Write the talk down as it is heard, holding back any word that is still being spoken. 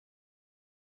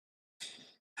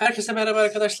Herkese merhaba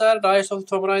arkadaşlar. Rise of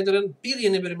Tomb Raider'ın bir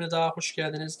yeni bölümüne daha hoş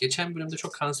geldiniz. Geçen bölümde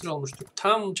çok kanser olmuştuk.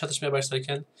 Tam çatışmaya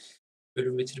başlarken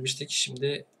bölümü bitirmiştik.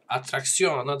 Şimdi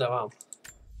atraksiyona devam.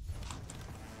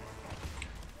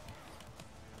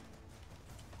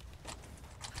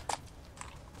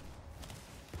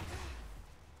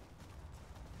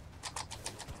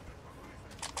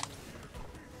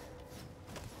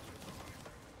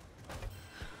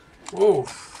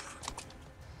 Of.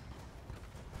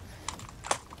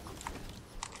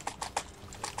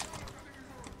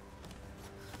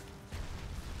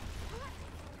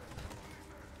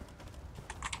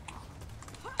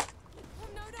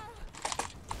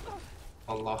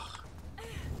 Allah.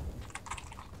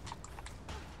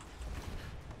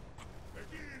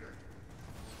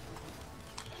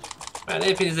 Ben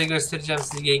hepinize göstereceğim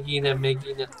sizi Yine,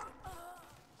 Megine.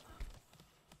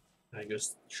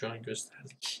 Şu an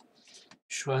gösterdik.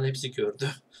 Şu an hepsi gördü.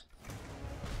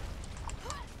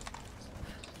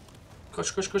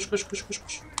 Koş koş koş koş koş koş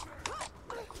koş.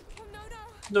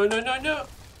 No no no no.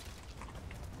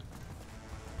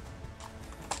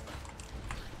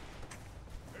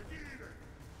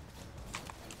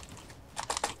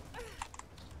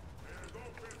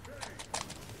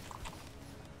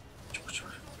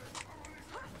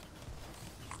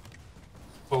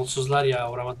 Kolsuzlar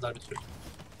ya, uğramadılar bir türlü.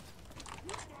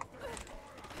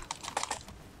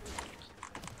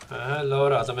 Ha,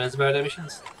 Laura, adamı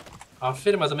ezberlemişsiniz.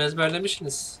 Aferin, adamı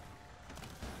ezberlemişsiniz.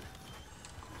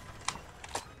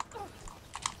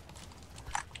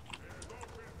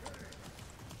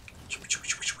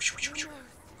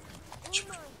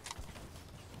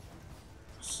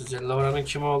 Size Laura'nın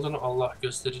kim olduğunu Allah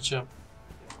göstereceğim.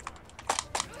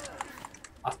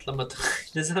 Atlamadım.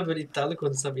 Ne zaman böyle iddialı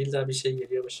konuşsam illa bir şey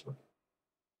geliyor başıma.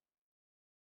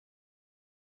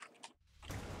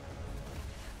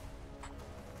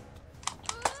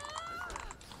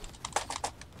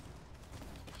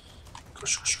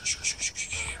 Koş koş koş koş koş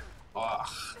koş.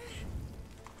 Ah.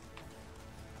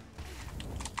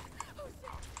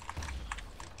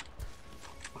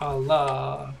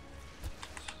 Allah.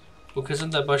 Bu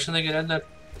kızın da başına gelenler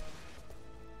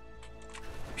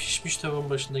pişmiş tavuğun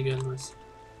başına gelmez.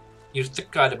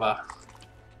 Yırttık galiba.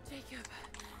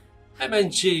 Hemen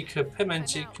Jacob, hemen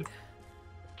Jacob.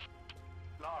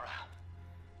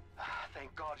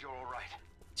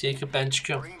 Jacob, ben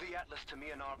çıkıyorum.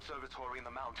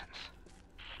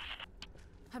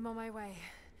 I'm on my way.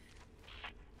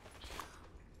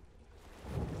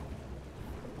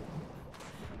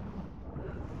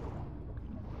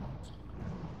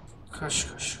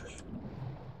 Koş koş koş.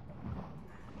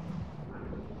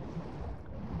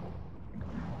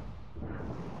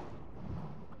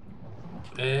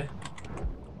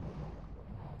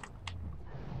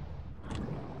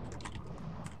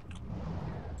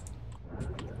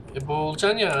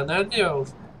 Boğulacaksın ya. Nerede yol?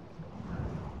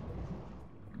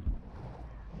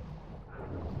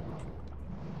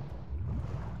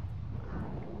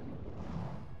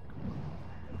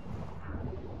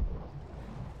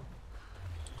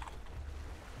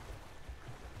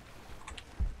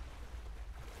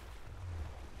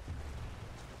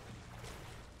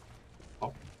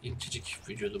 Hop, incecik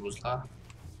vücudumuzla.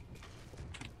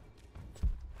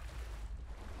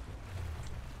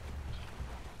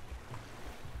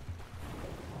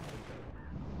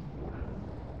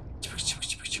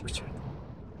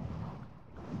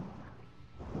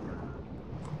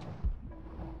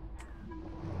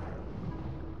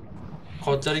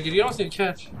 Kodları giriyor musun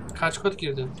İlker? Kaç kod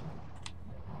girdin?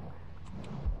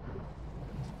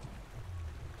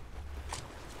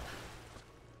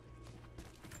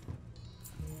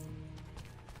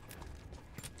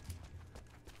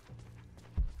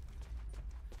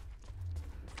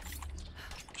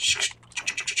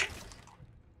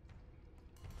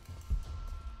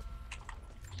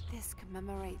 This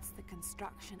commemorates the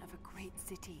construction of a great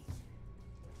city.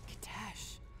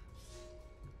 Gider.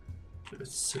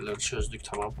 Evet, sırları çözdük,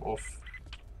 tamam. Of.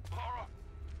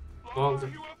 Ne oldu?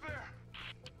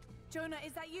 Jonah,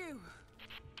 is that you?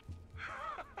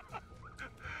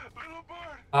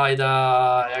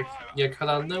 Hayda,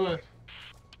 yakalandı mı?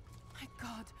 My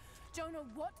God, Jonah,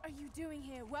 what are you doing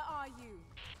here? Where are you?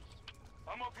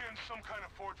 I'm up here in some kind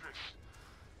of fortress.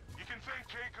 You can thank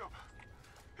Jacob.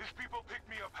 His people picked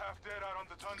me up half dead out on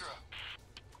the tundra.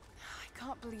 I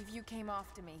can't believe you came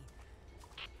after me.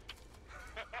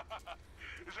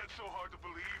 Is that so hard to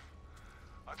believe?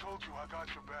 I told you I got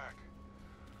your back.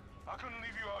 I couldn't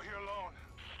leave you out here alone.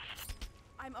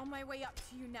 I'm on my way up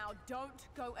to you now. Don't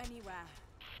go anywhere.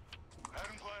 I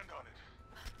hadn't planned on it.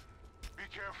 Be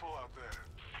careful out there.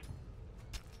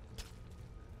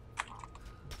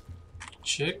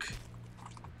 Çık.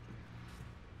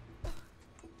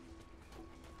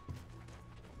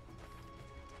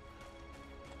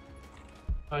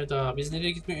 Hayda, biz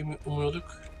nereye gitmeyi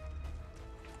umuyorduk?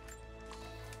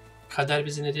 Kader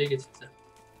bizi nereye getirdi?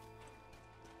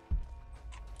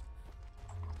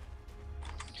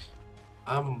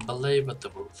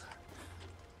 Unbelievable.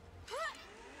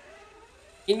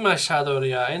 İnme aşağı doğru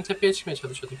ya. En tepeye çıkmaya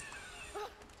çalışıyorduk.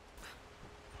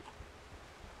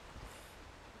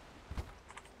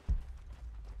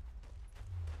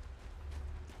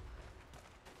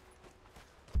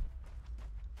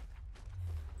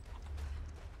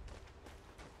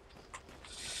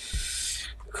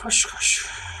 Koş koş.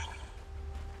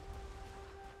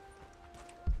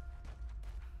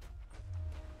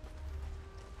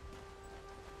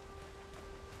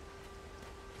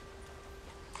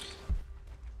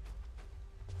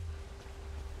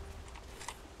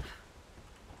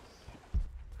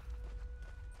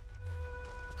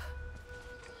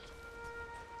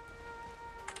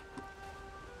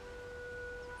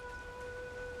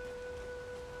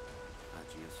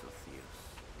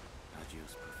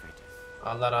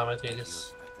 Allah rahmet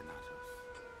eylesin.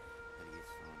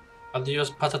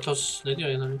 Adios patatos. Ne diyor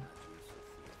yani?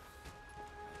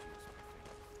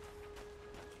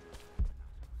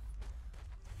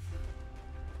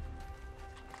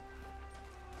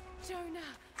 Jonah!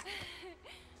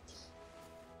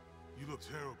 You look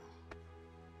terrible.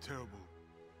 Terrible,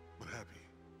 but happy.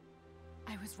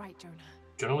 I was right, Jonah.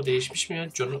 Jonah mı değişmiş mi ya? I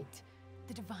was Jonah. right.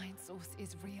 The divine source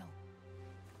is real.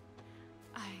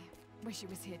 I wish he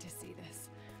was here to see this.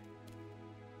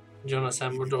 Jonah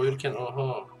sen burada uyurken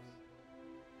oho.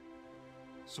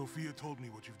 Sophia told me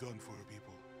what you've done for her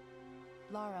people.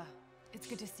 Laura, it's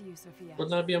good to see you, Sophia.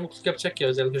 Bunlar bir yamukluk yapacak ya,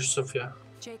 özellikle şu Sofia.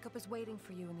 Jacob is waiting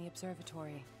for you in the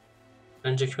observatory.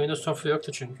 Önceki oyunda Sofia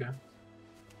yoktu çünkü.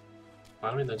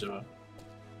 Var mıydı acaba?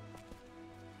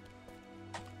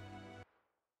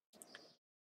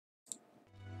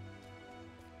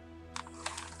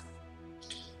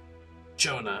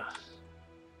 Jonah.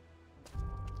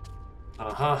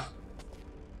 Aha.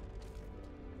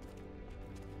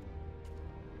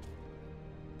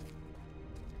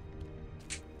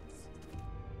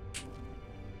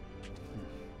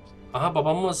 Aha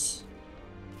babamız.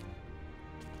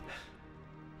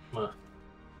 Mı?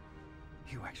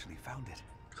 You actually found it.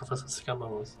 Kafasını sıkan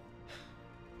babamız.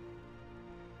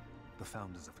 The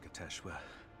founders of Gatesh were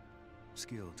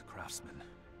skilled craftsmen.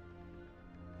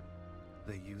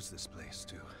 They used this place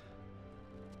to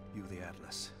view the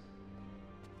Atlas.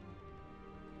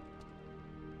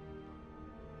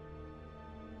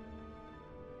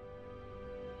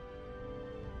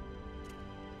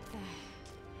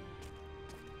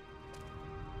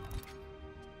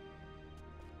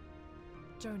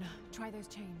 Jonah, try those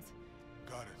chains.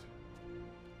 Got it.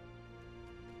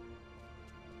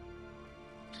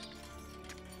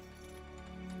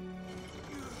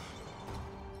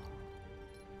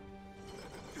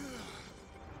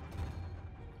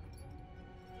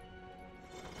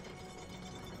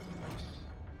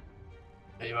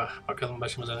 Eyvah, bakalım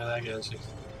başımıza neler gelecek.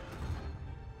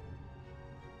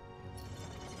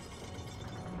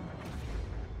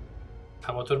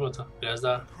 Tam oturmadı. Biraz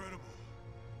daha. Incredible.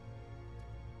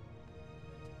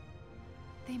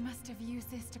 They must have used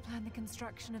this to plan the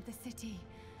construction of the city.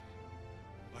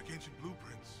 Like ancient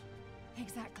blueprints.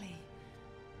 Exactly.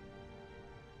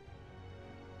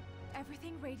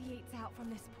 Everything radiates out from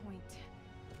this point.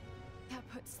 That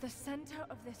puts the center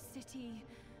of the city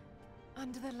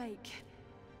under the lake.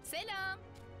 Selam.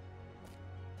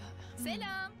 But,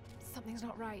 Selam. something's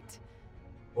not right.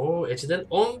 Oo, Ece'den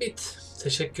 10 bit.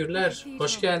 Teşekkürler.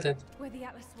 Hoş geldin. Where the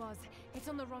atlas was, it's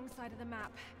on the wrong side of the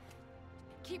map.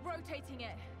 Keep rotating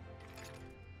it.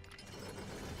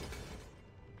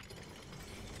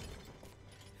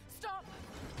 Stop.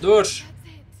 Dur. That's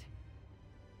it.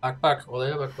 Bak bak,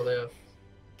 olaya bak olaya.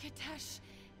 Gatesh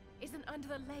isn't under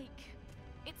the lake.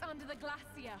 It's under the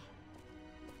glacier.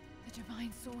 The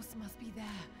divine source must be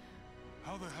there.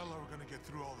 How the hell are we gonna get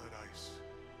through all that ice?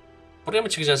 Buraya mı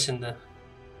çıkacağız şimdi?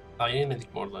 Daha yeni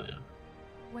inmedik mi oradan ya?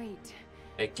 Wait.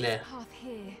 Bekle. This path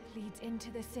here leads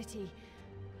into the city.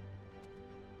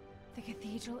 The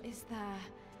cathedral is there,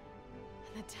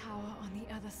 and the tower on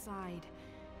the other side.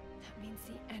 That means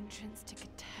the entrance to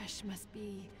Gatesh must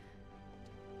be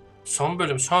Son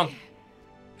bölüm, son.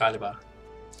 Galiba.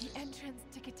 the entrance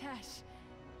to Gatesh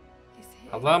is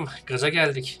here. Allah'ım, gaza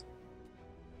geldik.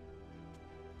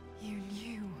 You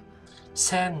knew.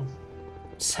 Sen.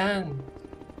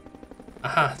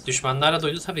 Aha, düşmanlar da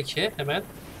duydu tabii ki, hemen.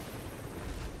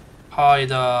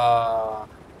 Hayda.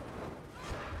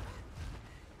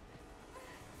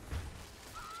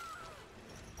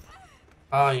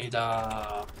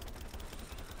 Hayda.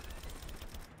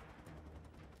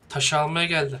 Taşı almaya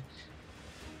geldi.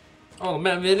 Oğlum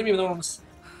ben verir miyim ne olmasın?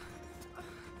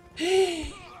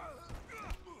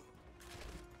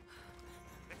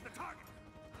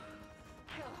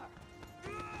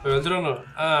 Öldür onu.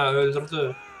 Aa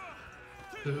öldürdü.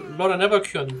 Laura ne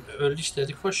bakıyorsun? Öldü işte,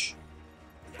 hadi koş.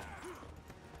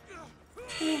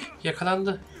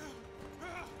 Yakalandı.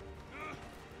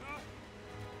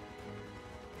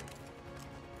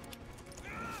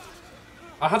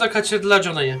 Aha da kaçırdılar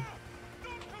Jonah'yı.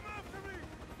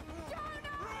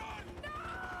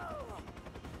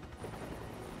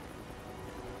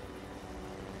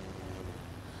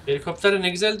 Helikopter ne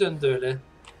güzel döndü öyle.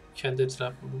 Kendi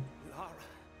etrafında.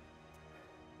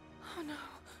 Oh no.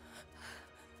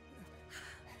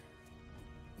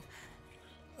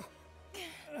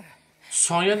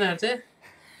 Sonya nerede?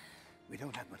 We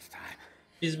don't have much time.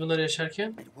 Biz bunları yaşarken.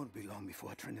 It won't be long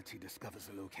before Trinity discovers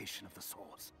the location of the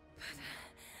source.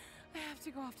 I have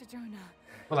to go after Jonah.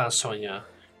 Ulan Sonya.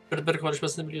 Bır bır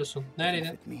konuşmasını biliyorsun. Neredeydin?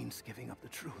 If it means giving up the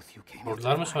truth, you came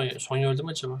Vurdular mı here to find. Sonya? Sonya öldü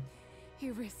mü acaba? He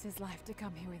risked his life to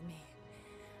come here with me.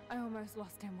 I almost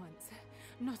lost him once.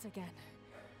 Not again.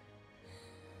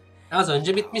 Az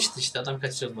önce bitmişti işte adam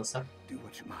kaçırılmasa. Do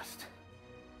what you must.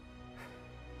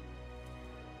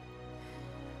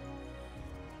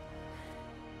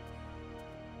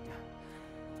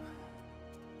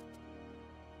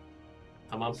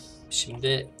 Tamam.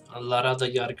 Şimdi Lara da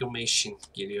yargı meşin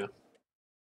geliyor.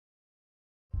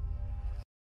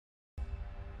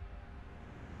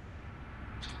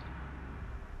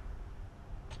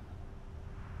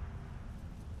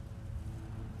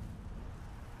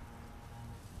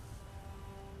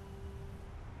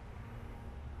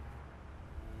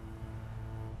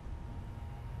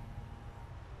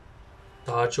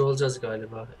 Dağcı olacağız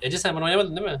galiba. Ece sen bunu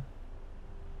oynamadın değil mi?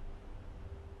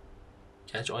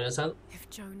 Gerçi oynasan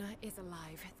If Jonah is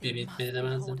alive, bir they bit must beni be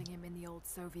demezdin. holding him in the old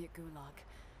Soviet gulag.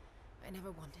 I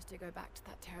never wanted to go back to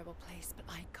that terrible place, but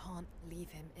I can't leave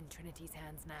him in Trinity's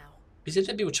hands now. Bize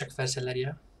de bir uçak verseler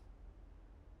ya.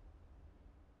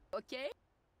 Okay.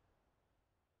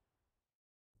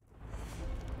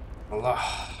 Allah.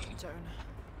 Jonah,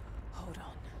 hold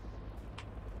on.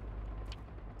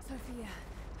 Sophia,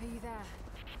 are you there?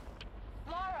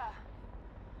 Lara,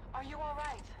 are you all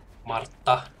right?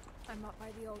 Mart'ta. I'm up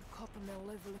by the old copper mill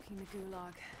overlooking the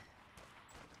gulag.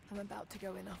 I'm about to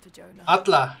go in after Jonah.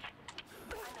 Atla.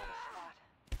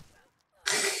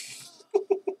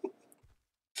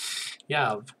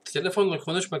 Ya telefonla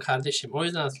konuşma kardeşim. O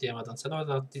yüzden atlayamadın. Sen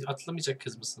oradan atlamayacak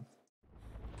kız mısın?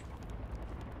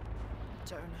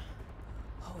 Jonah,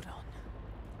 hold on.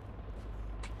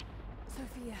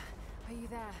 Sophia, are you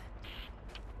there?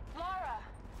 Lara,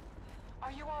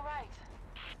 are you all right?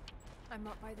 I'm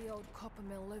up by the old copper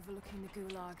mill overlooking the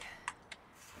gulag.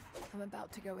 I'm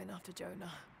about to go in after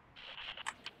Jonah.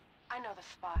 I know the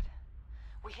spot.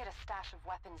 We hid a stash of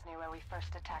weapons near where we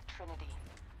first attacked Trinity.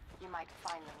 You might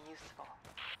find them useful.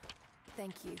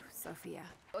 Thank you, Sophia.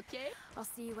 Okay. I'll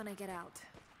see you when I get out.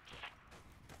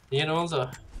 Niye ne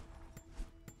oldu?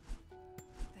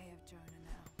 They have Jonah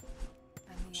now,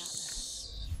 and the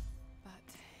others. But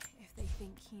if they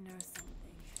think he knows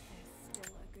something, there's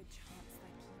still a good chance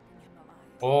they're keeping him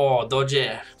alive. Oo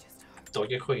Doge. Just hope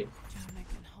Doge coin. Jonah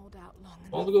can hold out long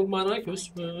enough. Olgun bana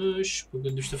küsmüş.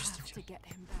 Bugün düştü I have fıstık. to get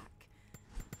him back.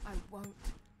 I won't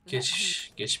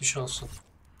let Geçmiş olsun.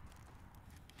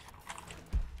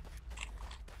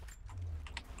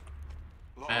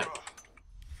 Lara,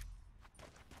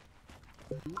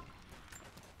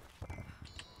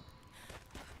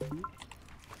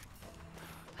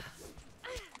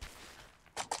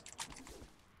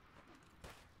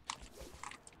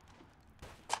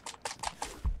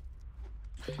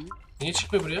 Niye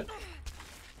çıkmıyor buraya?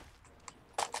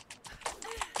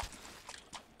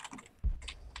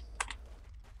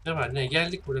 Ne var ne?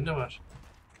 Geldik buraya ne var?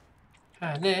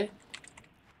 Ha ne?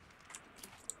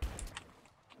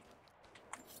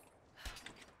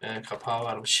 Kapağı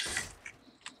varmış.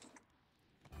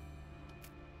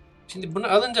 Şimdi bunu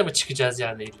alınca mı çıkacağız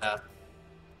yani illa?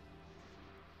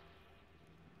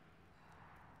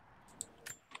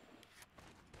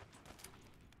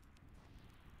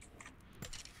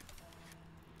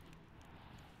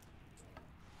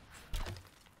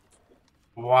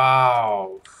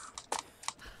 Wow.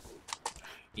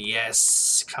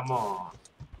 Yes, come on.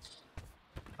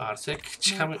 Artık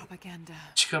more propaganda.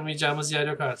 çıkamayacağımız yer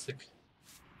yok artık.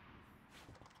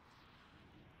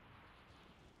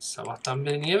 Sabahtan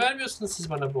beri niye vermiyorsunuz siz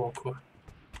bana bu oku?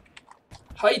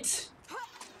 Hayt.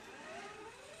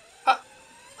 Ha.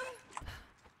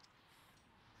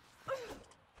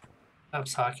 Tamam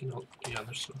sakin ol.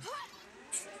 Uyanırsın.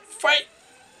 Fight.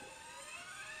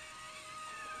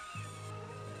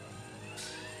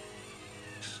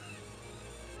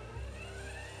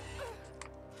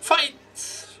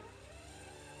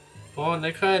 O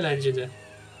ne kadar eğlenceli.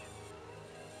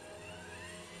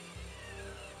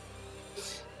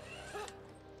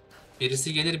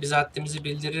 Birisi gelir bize haddimizi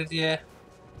bildirir diye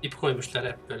ip koymuşlar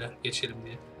hep böyle geçelim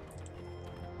diye.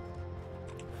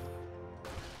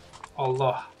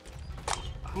 Allah.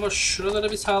 Ama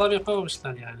şuraları bir sağlam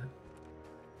yapamamışlar yani.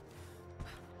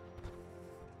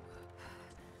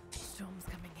 Storm's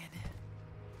coming in.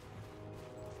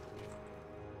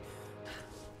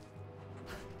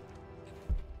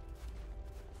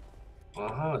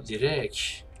 Aha direkt.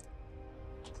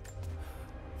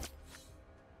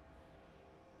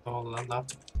 Ne oldu lan, ne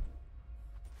yaptım?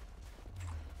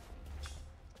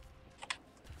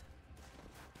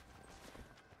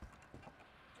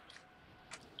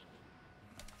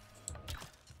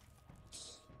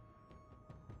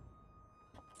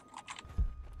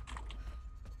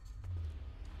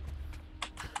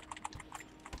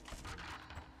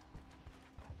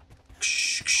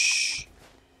 Kış, kış.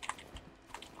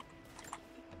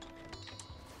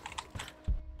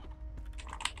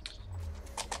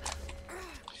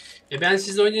 Ben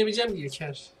sizle oynayabileceğim ki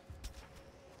İlker.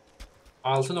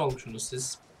 Altın olmuşsunuz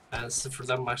siz. Ben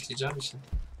sıfırdan başlayacağım için.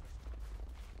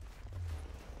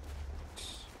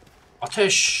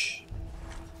 Ateş!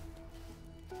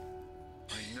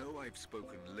 I know I've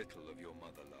spoken little of your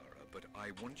mother, Lara, but I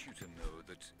want you to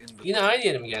know that in the Yine aynı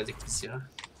yere mi geldik biz ya?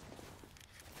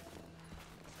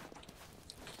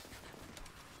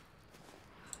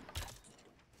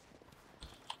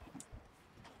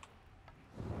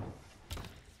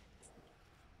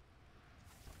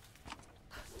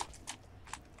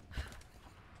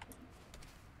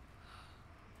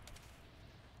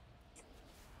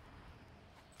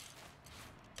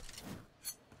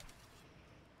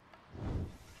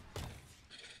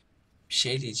 Bir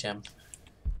şey diyeceğim.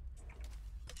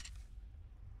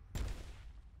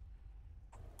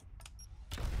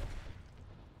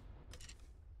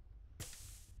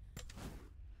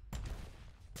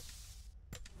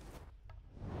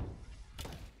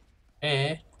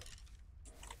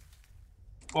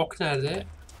 Ok nerede?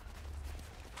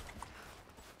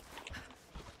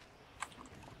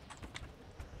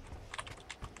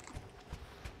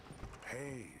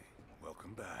 Hey,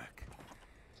 welcome back.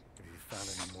 Have you found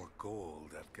any more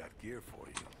gold? I've got gear for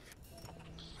you.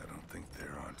 I don't think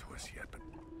they're onto us yet, but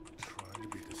try to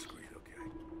be discreet, okay?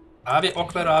 Abi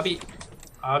ok ver abi.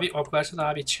 Abi ok versene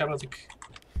abi, çıkamadık.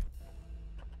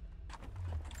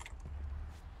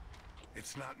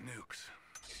 It's not nukes.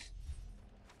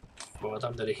 Bu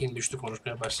adam da rehin düştü,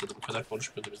 konuşmaya başladı. Bu kadar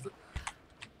konuşmuyordu bizle.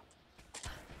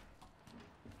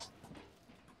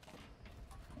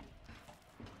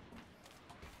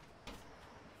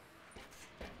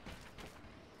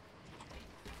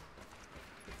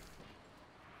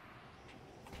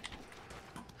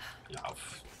 Ya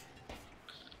of.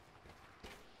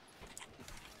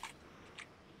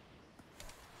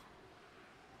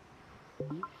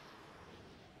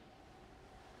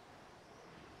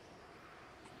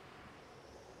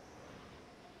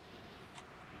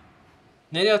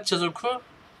 Nereye atacağız oku?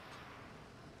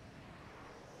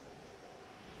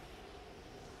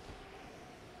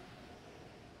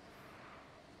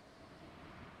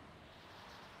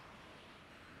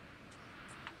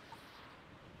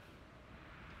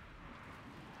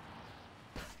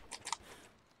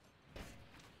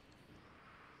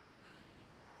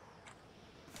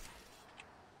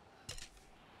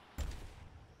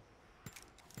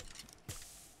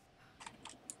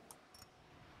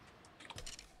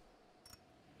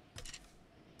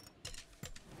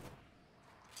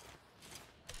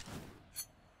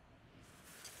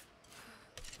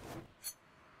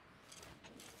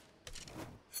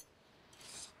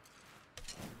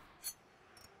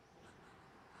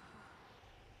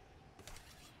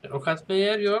 Ok atmaya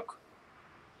yer yok.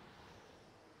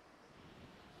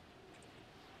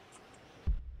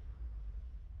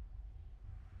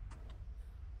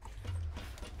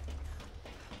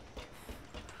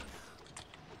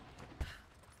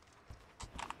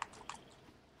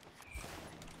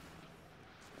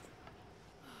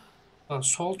 Lan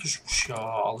sol tuşmuş ya.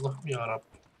 Allah'ım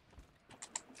yarabbim.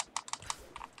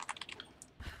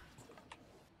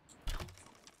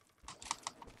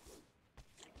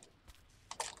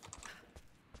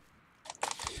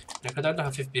 Ne kadar da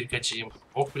hafif bir gacıyım.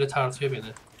 Ok bile tartıyor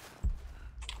beni.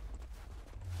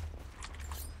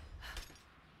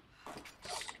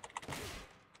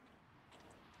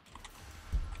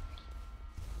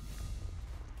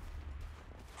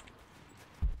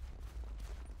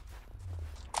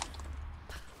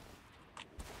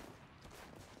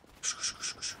 Koş koş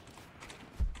koş koş.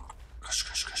 Koş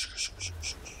koş koş koş koş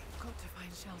koş. Got to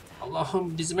find shelter.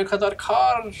 Allah'ım dizime kadar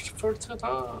kar,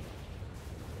 fırtına.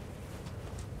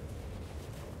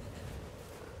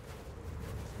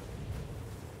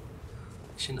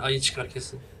 Şimdi ayı çıkar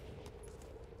kesin.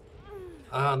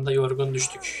 Aha da yorgun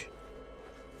düştük.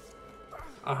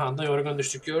 Aha da yorgun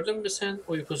düştük. Gördün mü sen?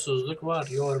 Uykusuzluk var,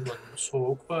 yorgun,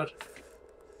 soğuk var.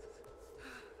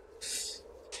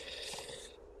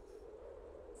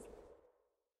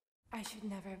 I should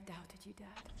never have doubted you,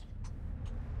 Dad.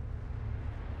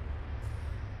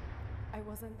 I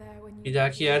wasn't there when you... Bir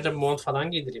dahaki yerde mont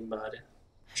falan giydireyim bari.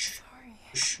 Sorry.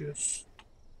 Üşüyoruz.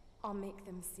 I'll make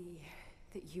them see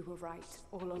that you were right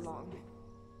all along.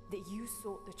 That you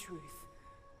sought the truth,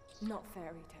 not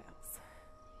fairy tales.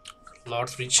 Lord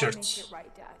I'll Richard. make it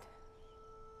right, Dad.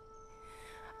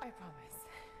 I promise.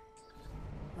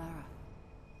 Lara,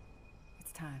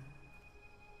 it's time.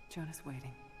 Jonah's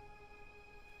waiting.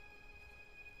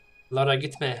 Lara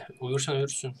gitme. Uyursan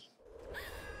ölürsün.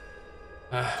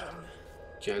 Ah,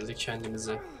 geldi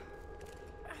kendimize.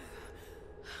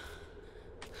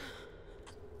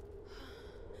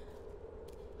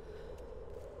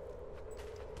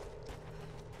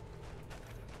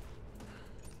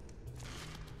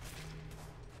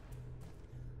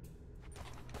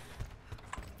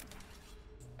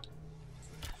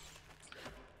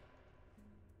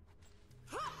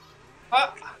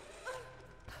 Ah!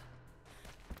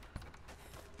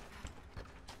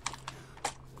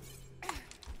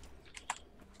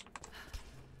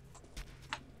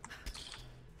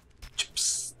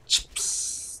 Çıps,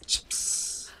 çıps,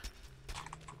 çıps.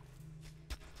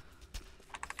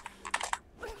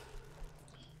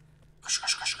 Koş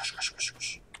koş koş koş koş koş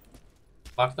koş.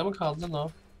 Bakta mı kaldı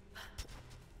o?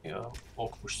 Ya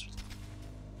okmuştur.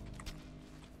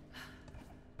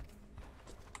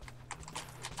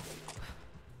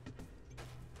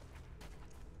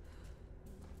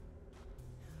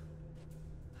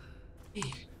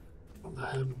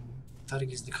 Allah'ım, dar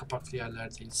gizli kapaklı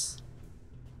yerlerdeyiz.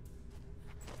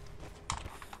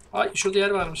 Ay şurada yer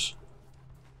varmış.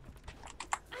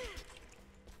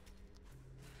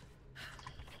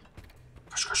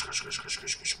 Koş koş koş koş koş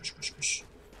koş koş koş koş koş.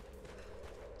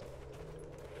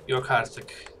 Yok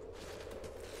artık.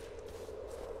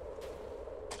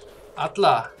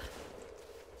 Atla.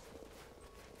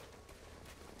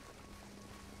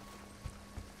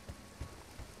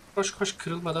 Koş koş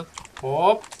kırılmadan.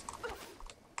 Hop.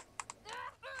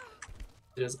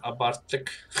 Biraz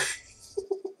abarttık.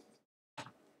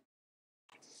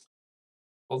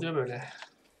 Oluyor böyle.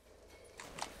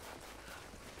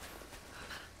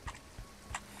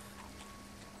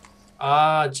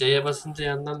 Aa, C'ye basınca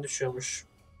yandan düşüyormuş.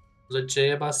 Burada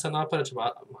C'ye bassa ne yapar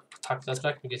acaba? Takla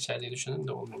atarak mı geçer diye düşündüm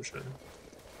de olmamış öyle.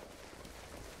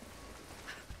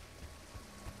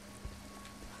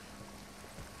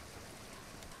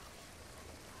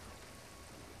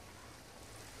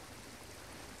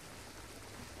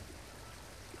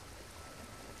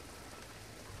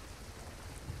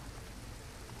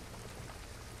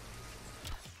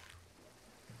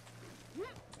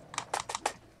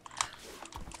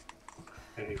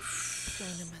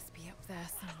 Jonah must be up there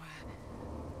somewhere.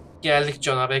 Geldik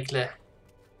John'a, bekle.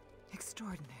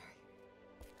 Extraordinary.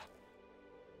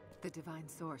 The divine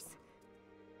source.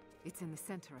 It's in the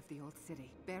center of the old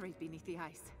city, buried beneath the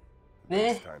ice.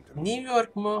 Ne? New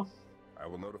York mu? I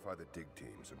will notify the dig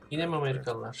teams and Yine mi prepare the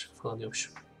Amerikalılar falan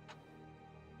diyormuşum.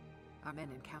 Our men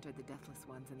encountered the deathless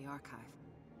ones in the archive.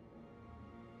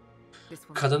 This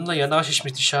woman- Kadınla yanağı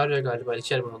şişmiş, dişi ağrıyor galiba.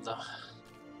 İçer bunu da.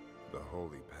 The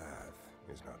holy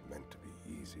path is not meant to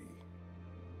be easy.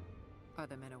 Are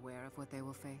the men aware of what they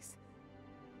will face?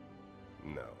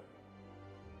 No.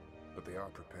 But they are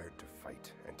prepared to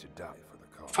fight and to die for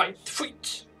the cause. Fight,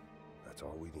 fight. That's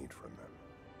all we need from them.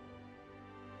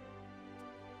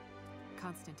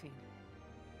 Constantine.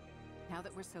 Now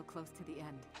that we're so close to the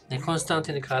end, Ne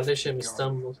Konstantini kardeşim,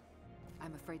 İstanbul.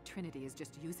 I'm afraid Trinity is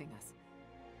just using us.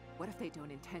 What if they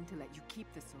don't intend to let you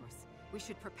keep the source? We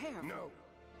should prepare. No!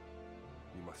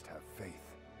 You must have faith.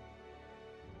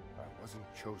 I wasn't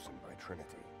chosen by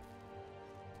Trinity.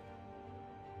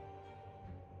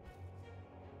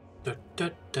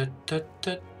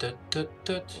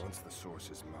 Once the source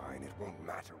is mine, it won't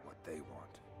matter what they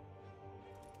want.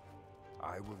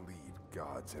 I will lead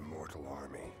God's immortal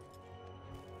army.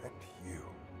 And you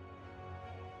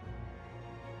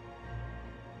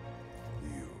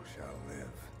shall live.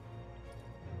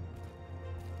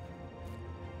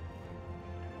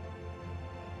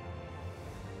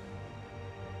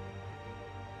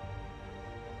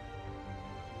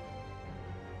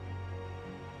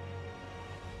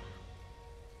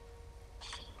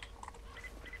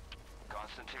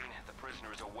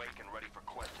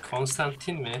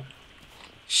 Konstantin mi?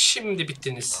 Şimdi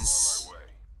bittiniz siz.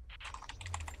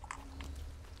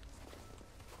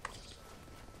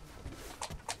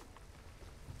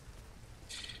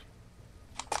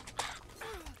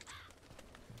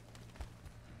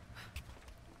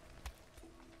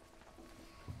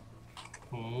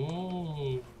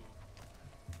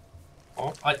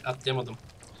 Hop, ay atlayamadım.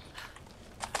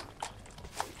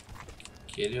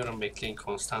 Geliyorum, bekleyin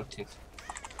Konstantin.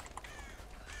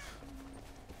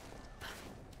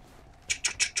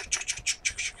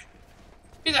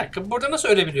 Bir dakika, burada nasıl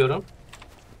ölebiliyorum?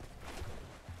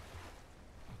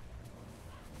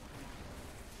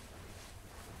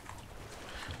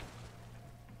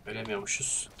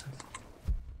 Ölemiyormuşuz.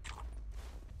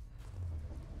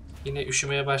 Yine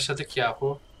üşümeye başladık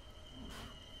yahu.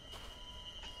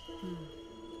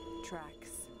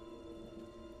 Tracks.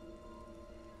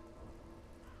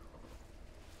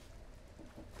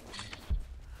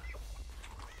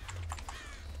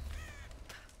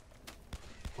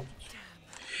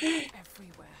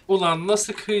 Everywhere. Ulan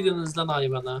nasıl kıydınız lan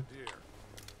hayvana?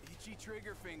 Itchy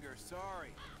trigger finger, sorry.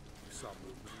 You saw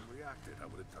movement and reacted. I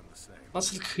would have done the same.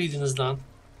 Nasıl kıydınız lan?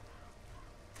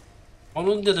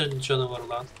 Onun da canı var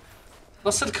lan.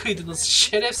 Nasıl kıydınız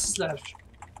şerefsizler?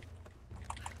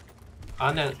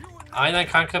 Aynen. Aynen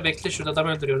kanka, bekle, şurada adam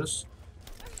öldürüyoruz.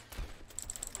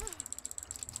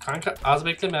 Kanka az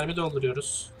bekle, mermi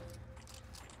dolduruyoruz.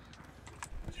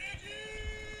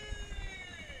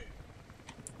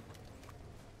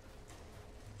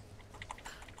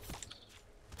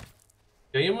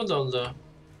 Yayın mı dondu?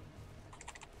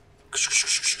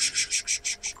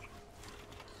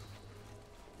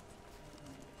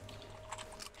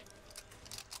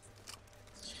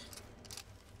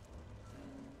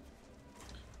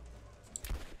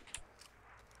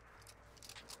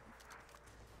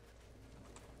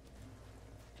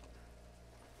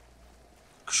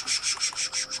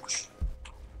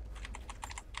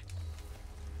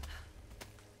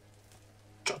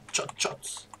 Çat çat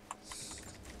çat.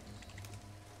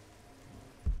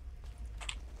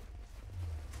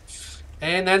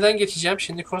 Nereden geçeceğim?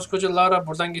 Şimdi koskoca Lara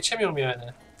buradan geçemiyor mu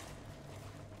yani?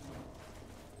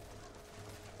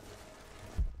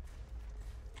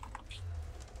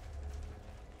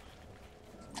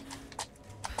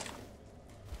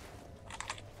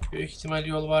 Büyük ihtimal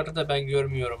yol vardı da ben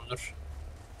görmüyorumdur.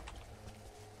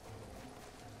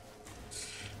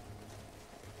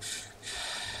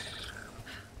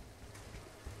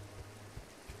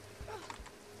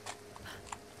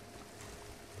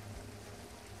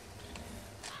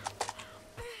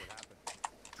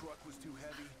 Truck was too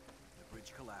heavy. The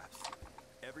bridge collapsed.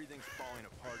 Everything's falling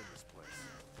apart in this place.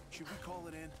 Should we call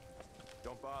it in?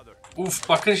 Don't bother. Uf,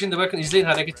 bakın şimdi, bakın, izleyin,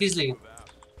 hareketi izleyin.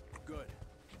 Good.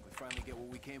 We finally get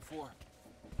what we came for.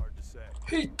 Hard to say.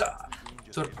 Hıyta.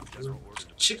 Dur.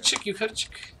 Çık çık, yukarı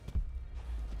çık.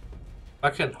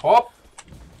 Bakın, hop.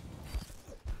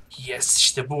 Yes,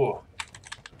 işte bu.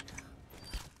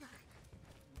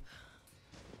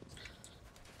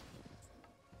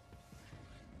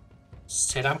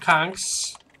 Selam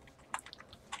kanks.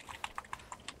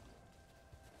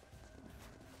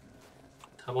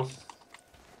 Tamam.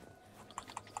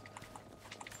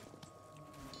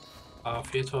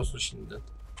 Afiyet olsun şimdiden.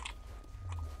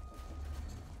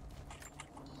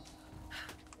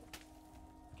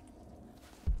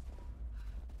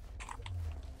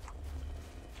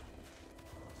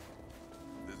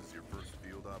 This is your first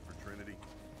field op for Trinity.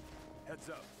 Heads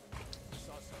up.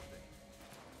 Saw something.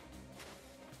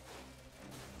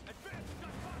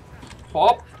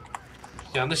 Hop.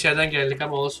 Yanlış yerden geldik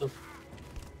ama olsun.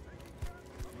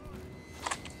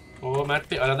 Oo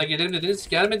Mert Bey, arada gelirim dediniz,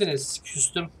 gelmediniz.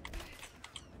 Küstüm.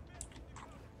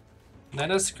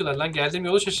 Nereden sıkıyorlar lan? Geldiğim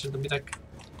yolu şaşırdım, bir dakika.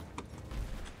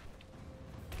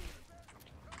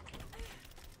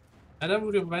 Nereden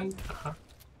vuruyor bu ben? Aha.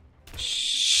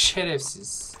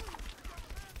 Şerefsiz.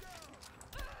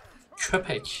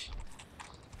 Köpek.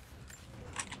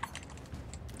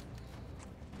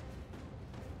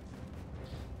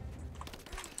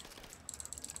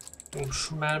 Oğlum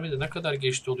şu mermi de ne kadar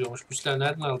geç doluyormuş. Bu silahı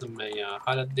nereden aldım ben ya?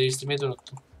 Hala değiştirmeyi de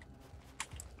unuttum.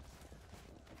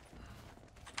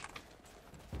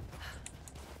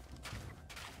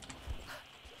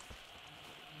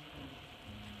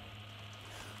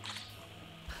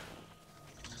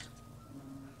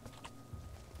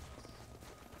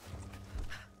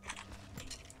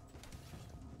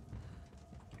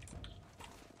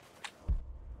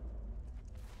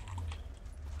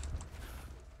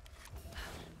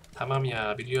 Tamam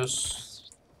ya,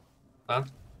 biliyoruz. Lan.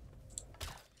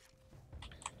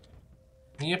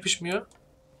 Niye yapışmıyor?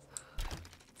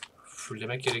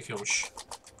 Fullemek gerekiyormuş.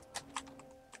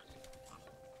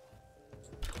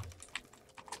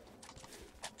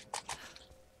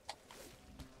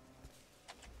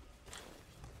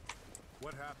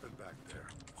 What happened back there?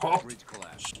 Hop. Bridge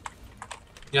collapsed.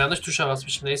 Yanlış tuşa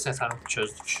basmışım. Neyse, tamam,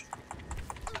 çözdük.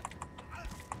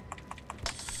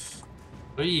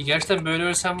 İyi, gerçekten böyle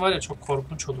ölsem var ya, çok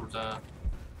korkunç olurdu ha.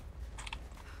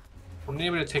 Bunu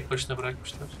niye böyle tek başına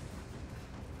bırakmışlar?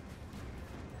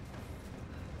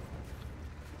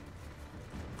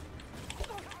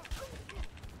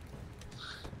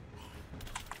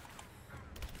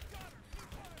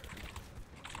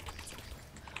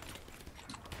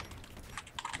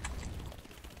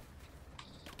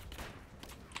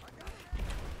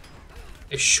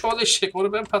 Eşşoğlu eşek,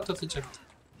 onu ben patlatacaktım.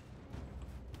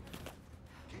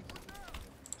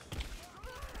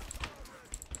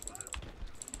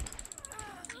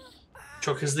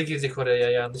 Çok hızlı girdik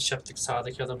oraya, yanlış yaptık.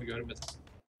 Sağdaki adamı görmedim.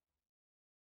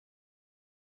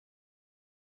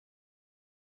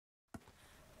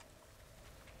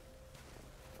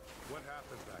 What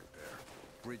happened back there?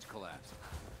 Bridge collapsed.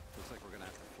 Looks like we're gonna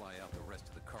have to fly out the rest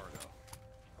of the cargo.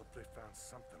 Hope they found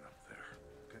something up there.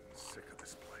 Getting sick of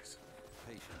this place.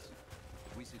 Patience.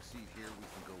 If we succeed here, we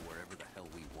can go wherever the hell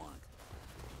we want.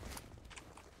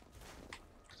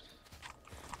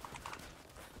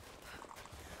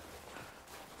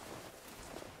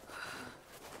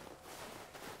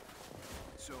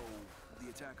 So, the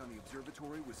attack on the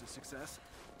observatory was a success?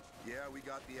 Yeah, we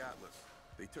got the Atlas.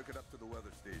 They took it up to the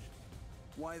weather station.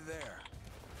 Why there?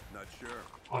 Not sure.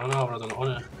 Ona ne avradın, o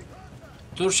ne?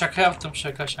 Dur, şaka yaptım,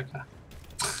 şaka.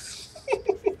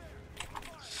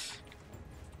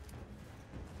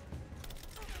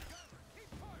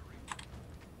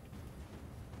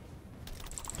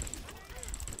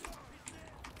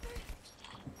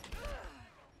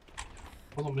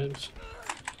 Oğlum benim için.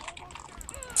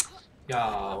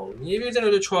 Ya niye birden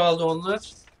öyle çoğaldı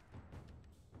onlar?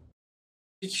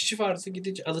 Bir kişi varsa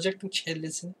gidince alacaktım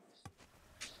kellesini.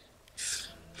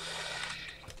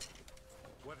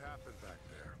 What happened back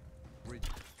there? Bridge.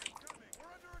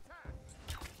 We're under attack.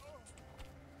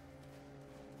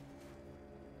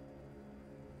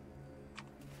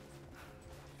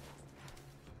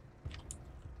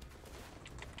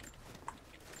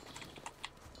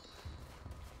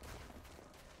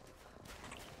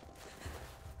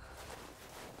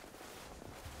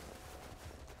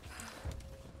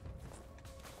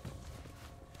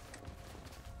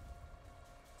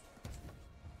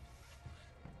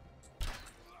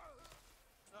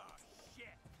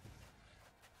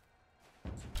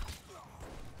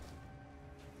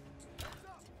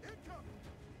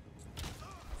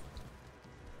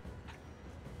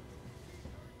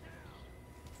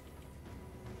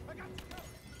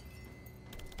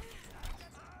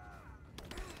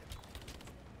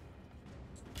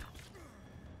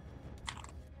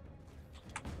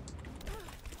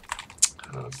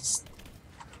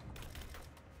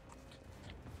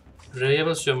 R'ye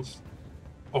basıyorum.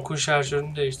 Okun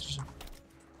şarjörünü değiştireceğim.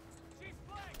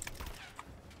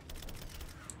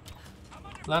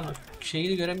 Lan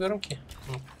şeyi göremiyorum ki.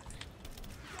 Hı.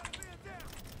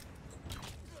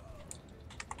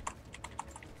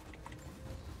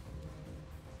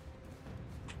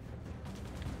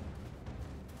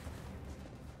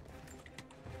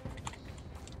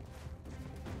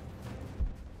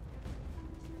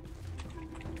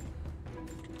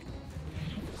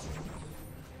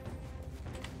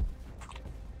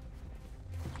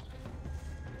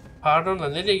 Pardon da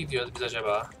nereye gidiyoruz biz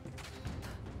acaba?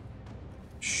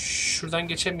 Şuradan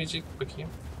geçemeyecek bakayım.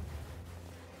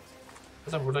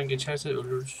 Zaten buradan geçerse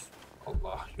ölürüz.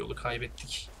 Allah, yolu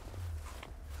kaybettik.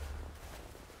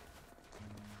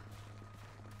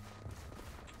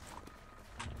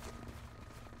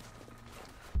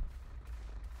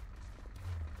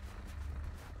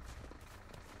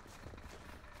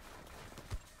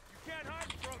 You can't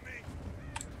hide from me.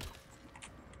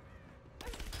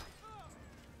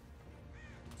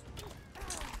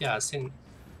 Ya senin...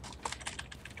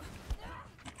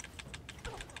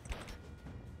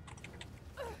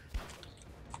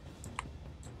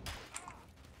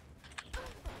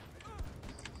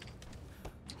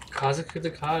 Kazık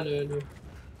kırdık, hala ölüyor.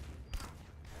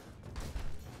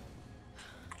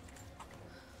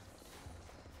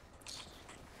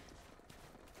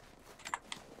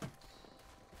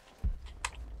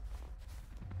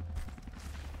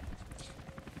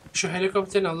 Şu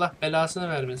helikopterin Allah belasını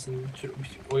vermesin.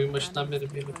 Oyun başından beri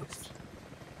bir helikopter.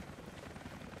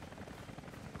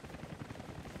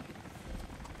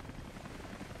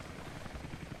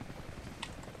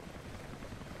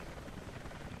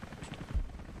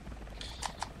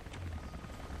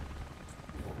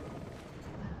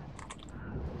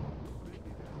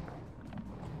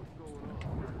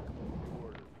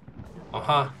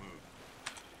 Aha.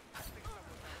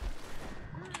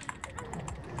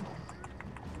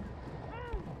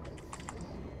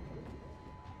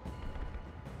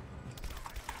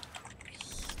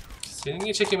 Seni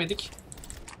niye çekemedik?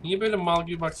 Niye böyle mal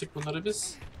gibi baktık bunlara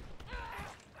biz?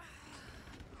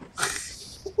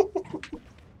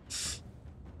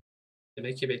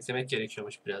 Demek ki beklemek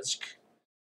gerekiyormuş birazcık.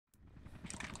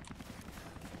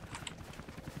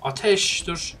 Ateş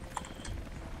dur.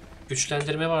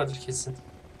 Güçlendirme vardır kesin.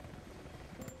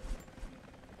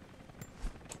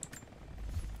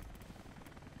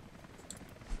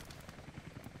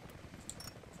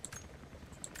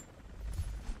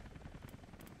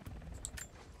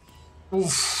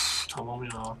 Uf, tamam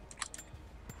ya.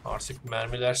 Artık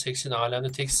mermiler seksin,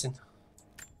 alemde teksin.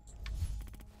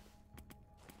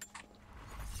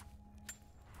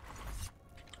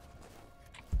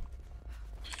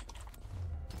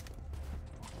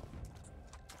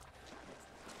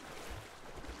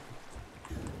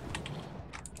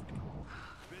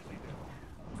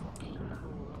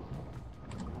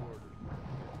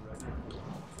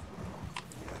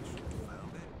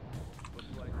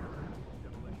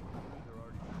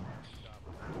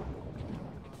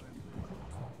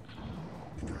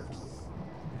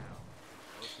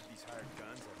 Most of these hired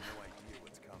guns have no idea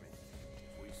what's coming.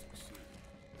 If we succeed,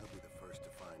 they'll be the first to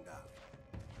find out.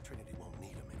 Trinity won't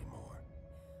need them anymore.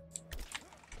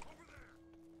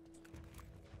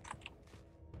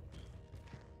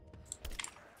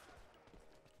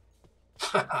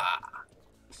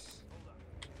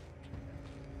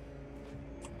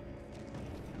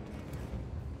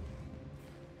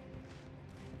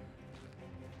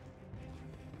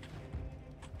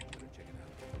 Better check it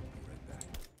out. Be right back.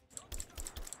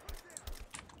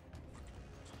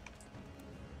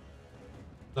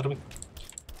 Bunların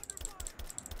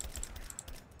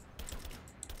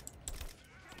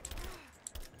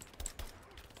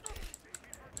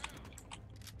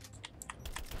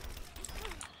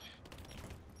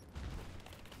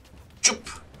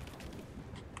Çup.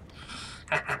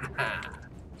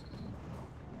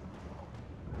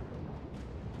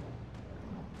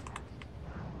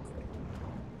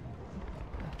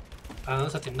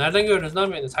 Ananı satayım. Nereden gördünüz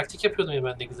lan beni? Taktik yapıyordum ya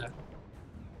ben de güzel.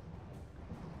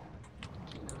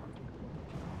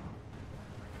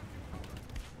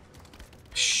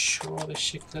 Şu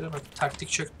eşeklere bak. Taktik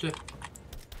çöktü.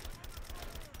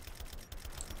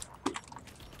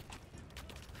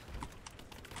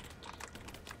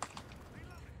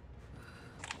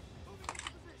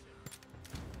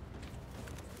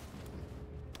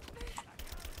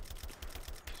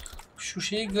 Şu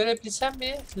şeyi görebilsem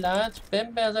mi? Lanet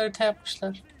bembeyaz harita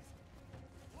yapmışlar.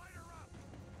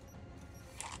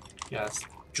 Ya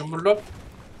cumburlop.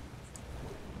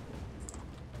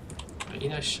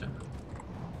 İn aşağı.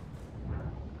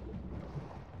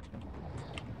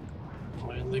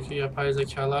 Oyundaki yapay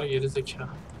zekalar geri zeka.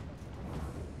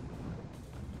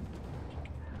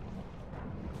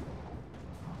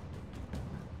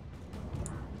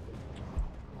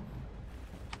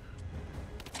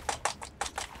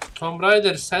 Tomb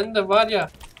Raider sen de var ya.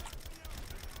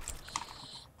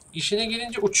 İşine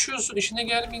gelince uçuyorsun, işine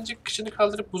gelmeyince kıçını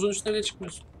kaldırıp buzun üstüne bile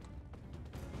çıkmıyorsun.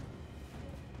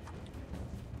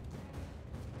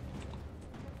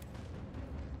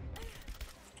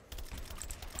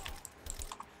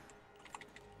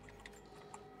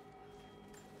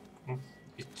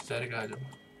 Gittiler galiba.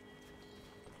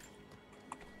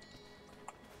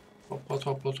 Topla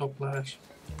topla topla her.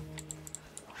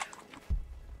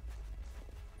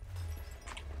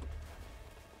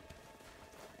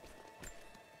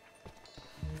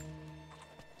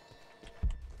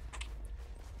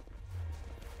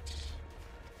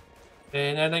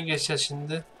 Nereden geçeceğiz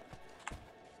şimdi?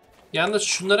 Yalnız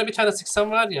şunlara bir tane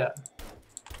sıksam var ya.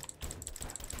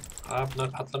 Aa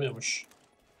bunlar patlamıyormuş.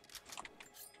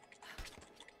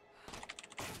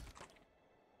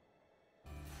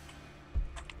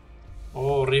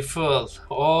 Oo rifle.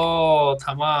 Oo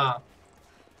tamam.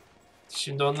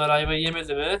 Şimdi onlar ayvayı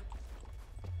yemedi mi?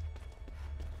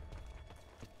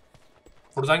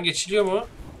 Buradan geçiliyor mu?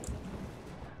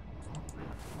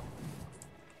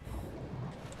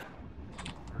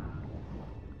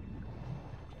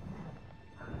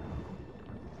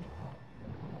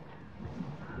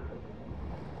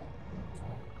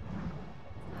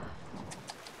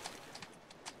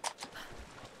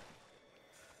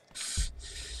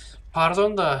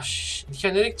 Pardon da ilk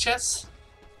nereye gideceğiz?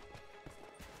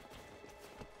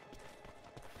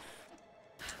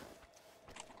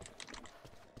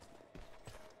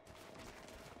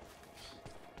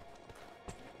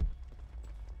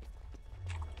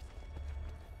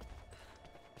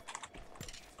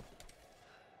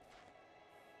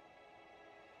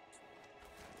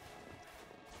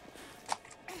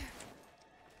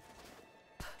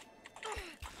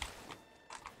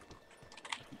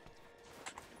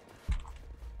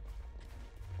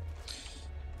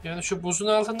 Yani şu buzun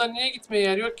altından niye gitmeye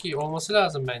yer yok ki? Olması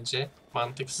lazım bence.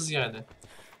 Mantıksız yani.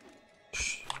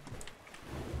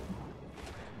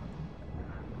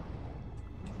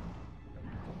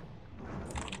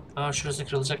 Aa, şurası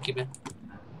kırılacak gibi.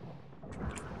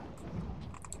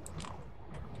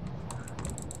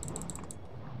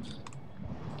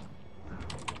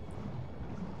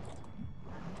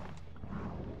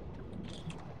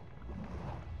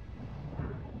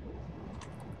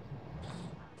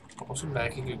 Olsun,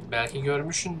 belki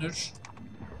görmüşsündür.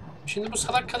 Şimdi bu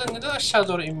salak kadın neden aşağı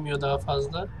doğru inmiyor daha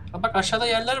fazla? Ha bak, aşağıda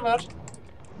yerler var.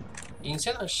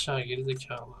 İnsen aşağı,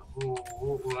 gerizekalı.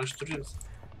 Uğraştırıyoruz.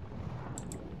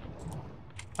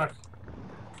 Bak.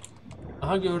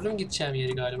 Aha, gördüm gideceğim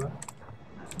yeri galiba.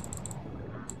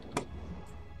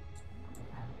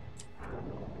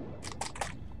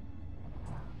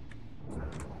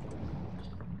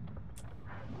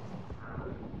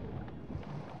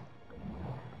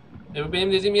 Bu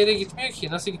benim dediğim yere gitmiyor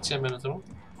ki. Nasıl gideceğim ben o zaman?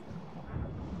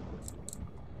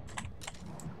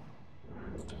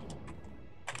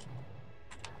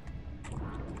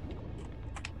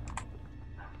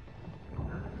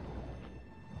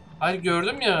 Hayır,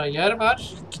 gördüm ya, yer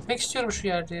var. Gitmek istiyorum şu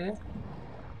yerde.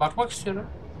 Bakmak istiyorum.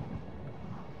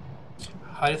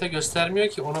 Harita göstermiyor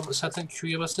ki. Ona zaten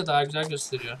Q'ya basınca daha güzel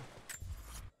gösteriyor.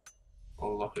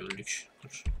 Allah, öldük.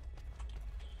 Dur.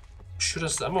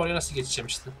 Şurası ama oraya nasıl geçeceğim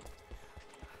işte.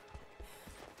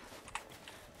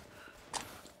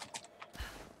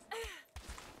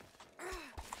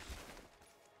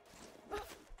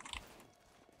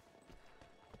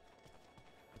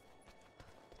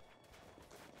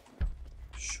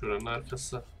 Şuranın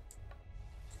arkası.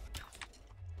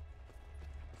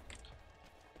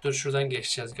 Dur, şuradan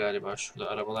geçeceğiz galiba. Şurada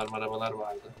arabalar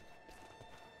vardı.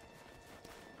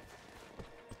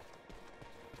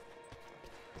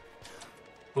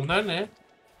 Bunlar ne?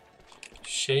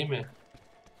 Şey mi?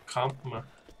 Kamp mı?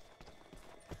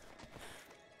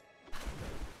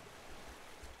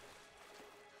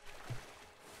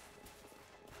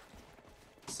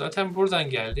 Zaten buradan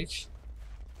geldik.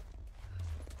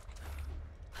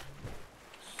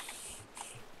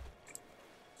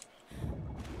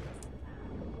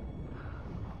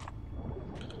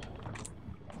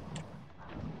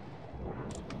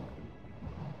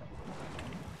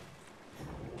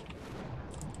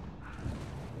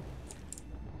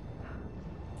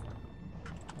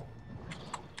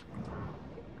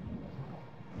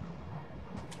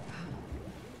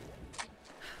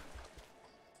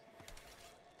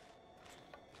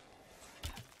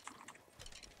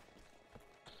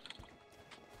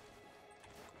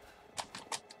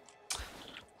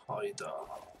 Hayda.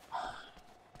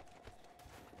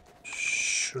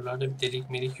 Şuralarda bir delik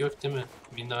melik yok değil mi?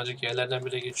 Minnacık yerlerden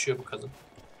bile geçiyor bu kadın.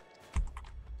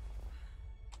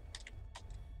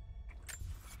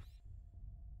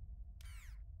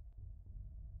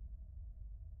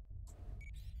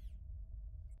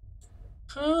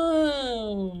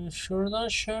 Şuradan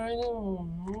şöyle.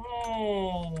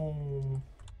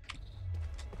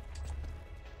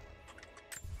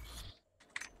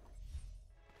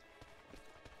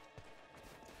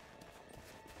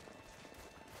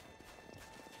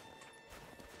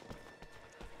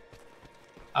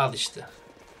 Al işte.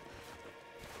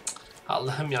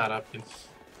 Allah'ım ya Rabbim.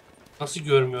 Nasıl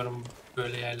görmüyorum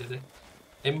böyle yerleri?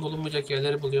 Hem bulunmayacak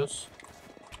yerleri buluyoruz.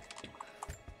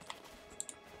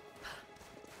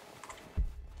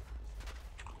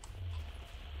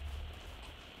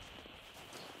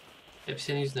 Hep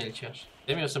senin yüzünden İlker.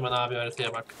 Demiyorsun bana abi,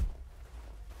 haritaya bak.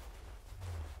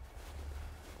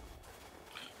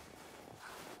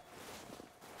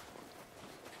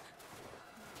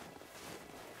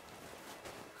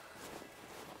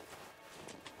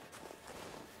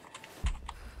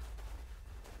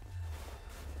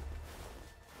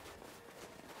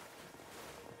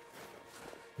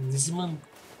 Nizamın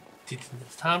dedin.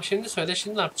 Tamam, şimdi söyle,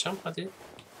 şimdi ne yapacağım? Hadi.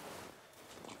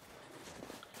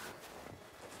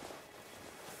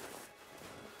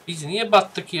 Biz niye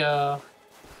battık ya?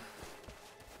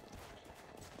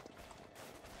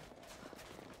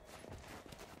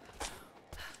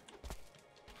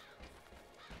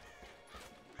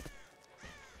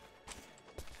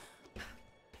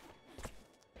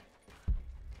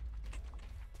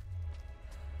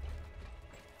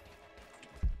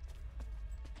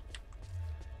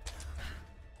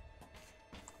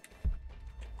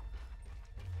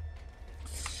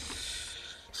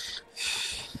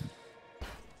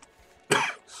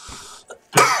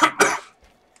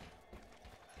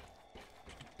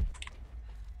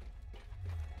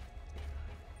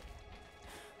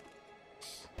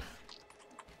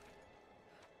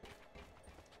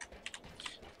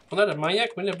 Bunlar da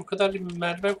manyak mı ne? Bu kadar bir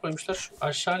merdiven koymuşlar. Şu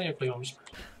aşağıya koymamışlar.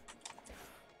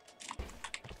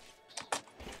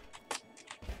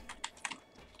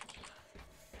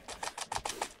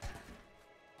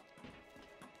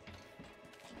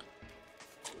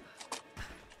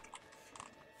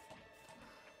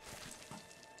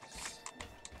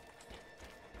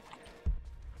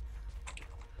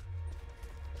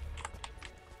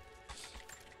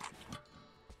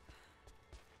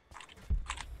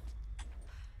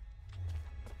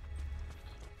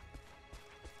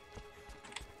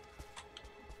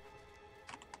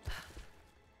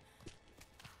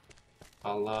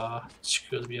 Allah,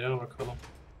 çıkıyordu bir yere mi bakalım.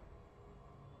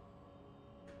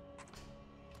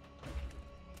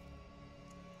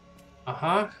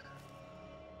 Aha.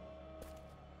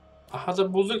 Aha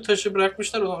da bulduk taşı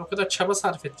bırakmışlar. O kadar çaba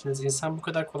sarf ettiniz. İnsan bu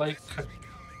kadar kolay...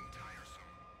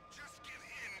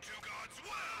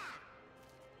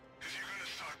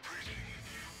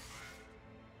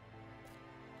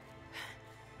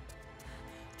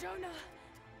 Jonah!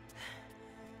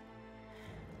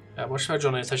 Ya boşver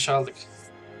Jonah'yı, taşı aldık.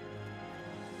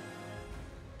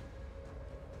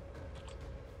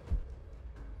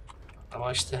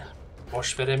 Ama işte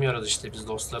boş veremiyoruz işte biz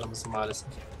dostlarımızı maalesef.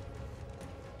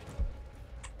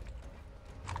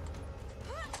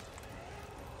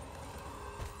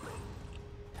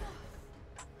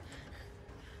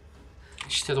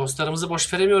 İşte dostlarımızı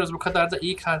boş veremiyoruz. Bu kadar da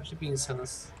iyi kalpli bir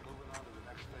insanız.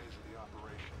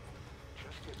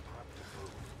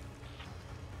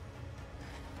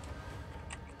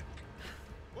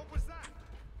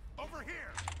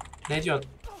 Ne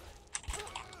diyorsun?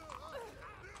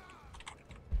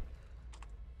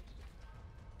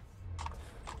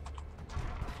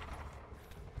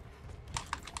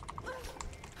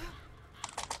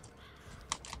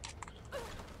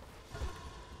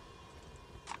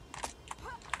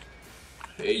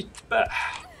 Hey be.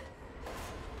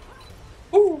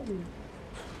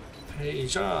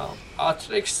 Heyecan,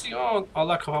 atraksiyon.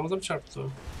 Allah, kafamıza mı çarptı?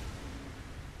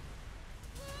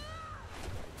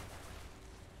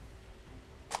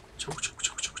 Çabuk çabuk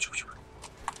çabuk çabuk çabuk çabuk.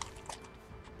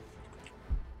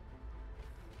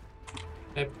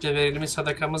 Hep de verilmiş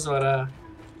sadakamız var ha.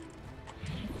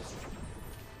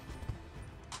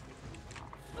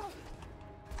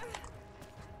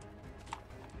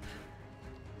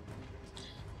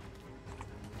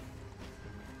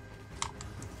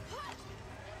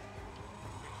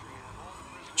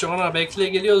 Jonah bekle,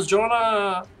 geliyoruz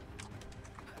Jonah.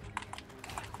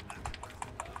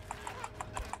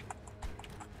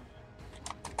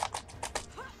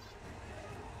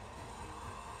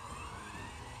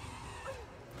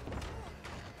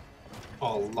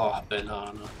 Allah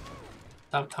belanı.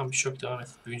 Tam bir şey yok, devam et.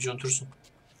 Büyüyünce unutursun.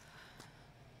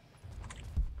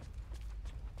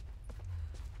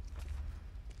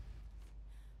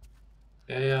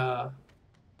 Ya.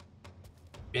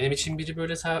 Benim için biri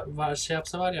böyle şey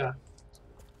yapsa var ya.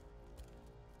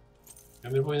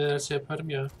 Ömür boyu nelerse yaparım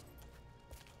ya.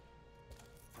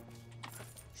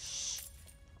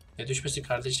 Ne düşmesi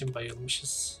kardeşim,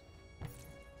 bayılmışız.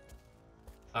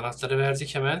 Anahtarı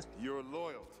verdik hemen. Your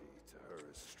loyalty to her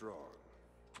is strong.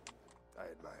 I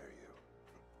admire you.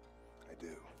 I do.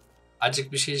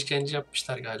 Acık bir şey işkence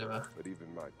yapmışlar galiba. But even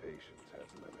my patience has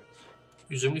limits.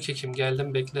 Üzümlü kekim,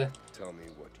 geldim bekle. Tell me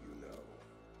what you know.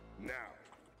 Now.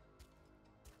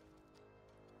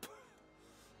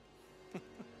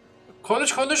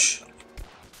 Konuş konuş.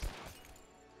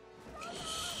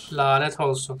 Lanet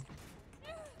olsun.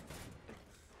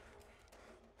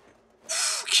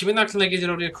 Uf, kimin aklına gelir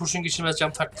oraya kurşun geçirmez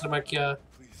cam taktırmak ya?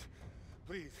 Please.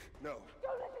 Please. No. I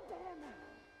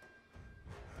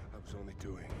was only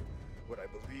doing what I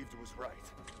believed was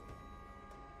right.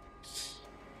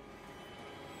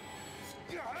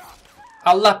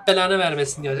 Allah belanı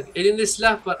vermesin ya. Elinde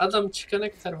silah var. Adam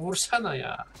çıkana kadar vursana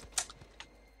ya.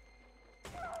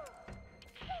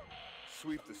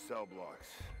 Sweep the cell blocks.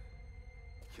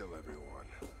 Kill everyone.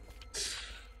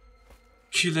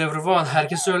 Kill everyone.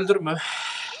 Herkesi öldürme.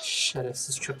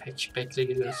 Şerefsiz köpek. Bekle,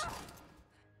 geliyoruz.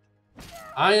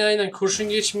 Aynen kurşun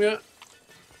geçmiyor.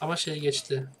 Ama şey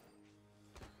geçti.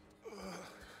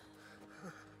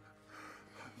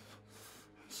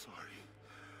 Sorry.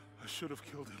 I should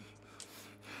have killed him.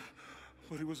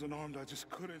 But he was unarmed. I just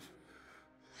couldn't.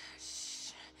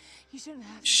 You shouldn't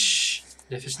have. Şşş.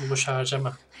 Nefesini boşa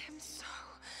harcama. I'm so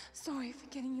sorry for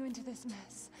getting you into this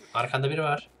mess. Arkanda biri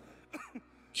var.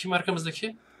 Kim arkamızdaki?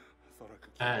 I thought I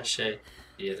could keep Ha up. şey.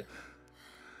 Diğeri.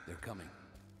 They're coming.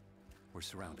 We're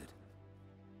surrounded.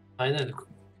 Aynen.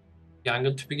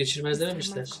 Yangın tüpü geçirmez This time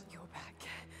dememişler. I've got your back.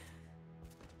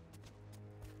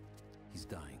 He's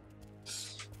dying.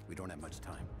 We don't have much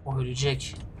time. O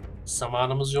ölecek.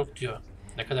 Zamanımız yok diyor.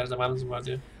 Ne kadar zamanımız var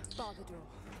diyor. Bar the door.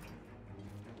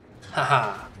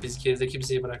 Haha. Biz geride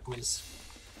kimseyi bırakmayız.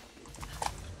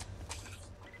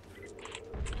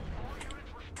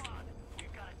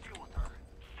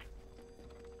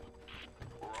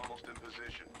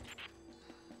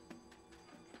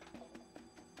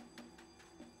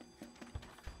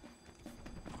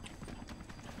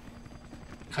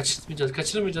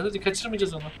 Kaçırmayacağız. Hadi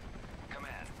kaçırmayacağız onu.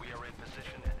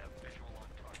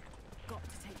 Got to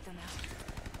take them out.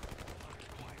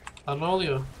 Lan ne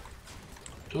oluyor?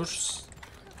 Dur.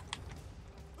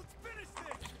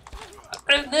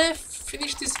 Ne?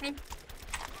 Finish this mi?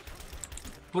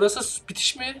 Burası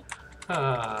bitiş mi?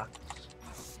 Ha.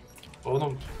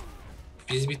 Oğlum.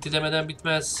 Biz bitti demeden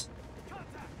bitmez.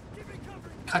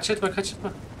 Kaçırtma,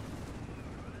 kaçırtma.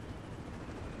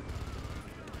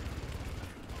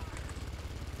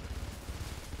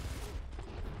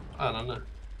 Ananı.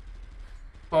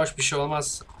 Boş bir şey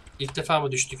olmaz. İlk defa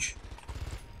mı düştük?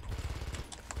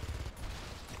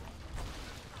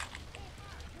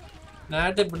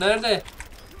 Nerede bu? Nerede?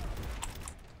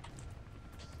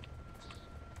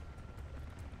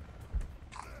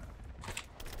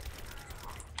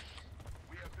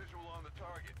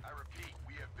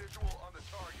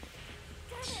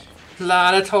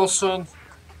 Lanet olsun.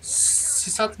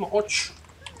 Sis atma, oç.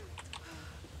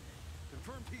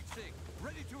 Confirm Pete's sake.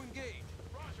 Ready to engage.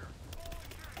 Roger.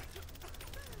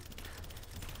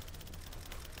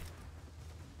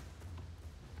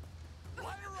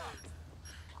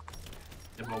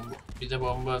 Bir de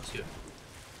bomba atıyor.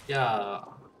 Ya.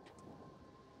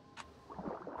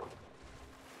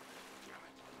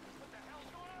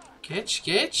 Geç,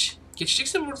 geç.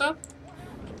 Geçeceksin buradan.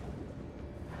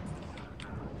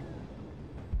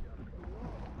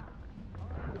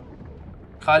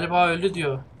 Galiba öldü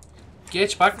diyor.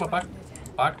 Geç, bakma, bak.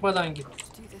 Bakmadan git. Do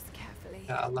this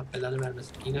carefully. Ya Allah belanı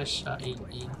vermesin. İn aşağı, in,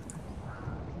 in.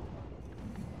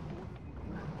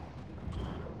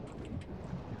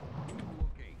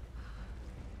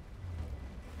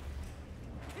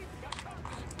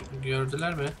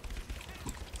 Gördüler mi?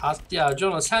 At ya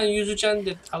Jonah, sen yüzeceksin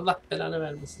de Allah belanı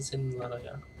vermesin senin lara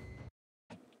ya.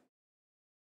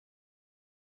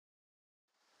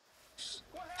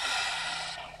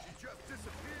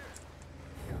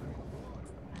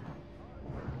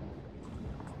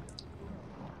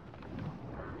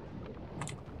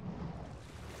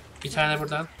 Bir tane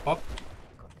buradan, hop.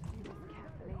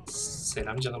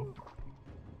 Selam canım.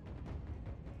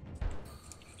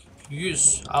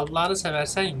 100. Allah'ını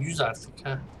seversen 100 artık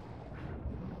ha.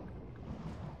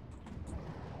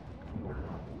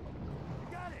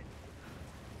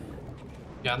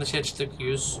 Yanlış açtık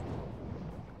 100.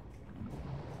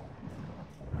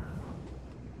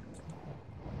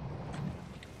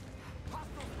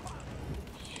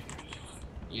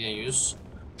 Yine 100.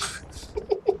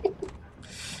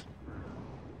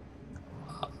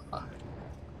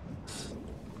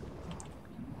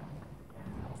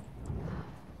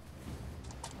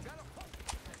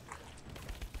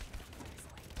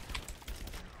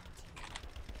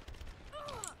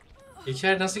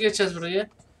 İlker nasıl geçeceğiz burayı?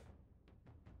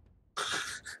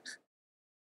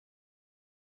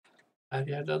 Her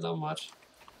yerde adam var.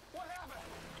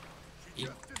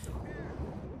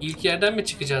 İlk yerden mi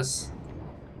çıkacağız?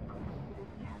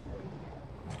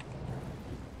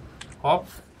 Hop.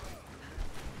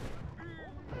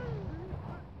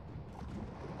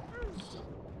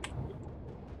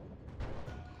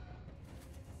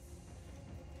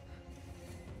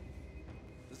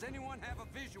 Does anyone have a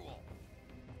visual?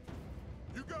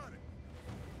 You got it.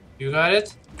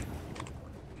 Yügaret.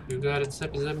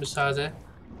 Yügaretse bize müsaade.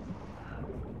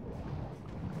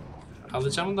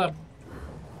 Alacağım da.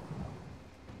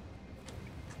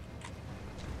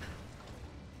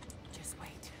 Just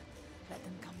wait. Let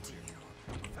them come to you.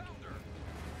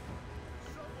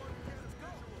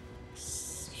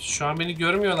 Şu an beni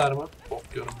görmüyorlar mı?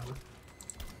 Bok görmüyorlar.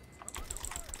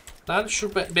 Lan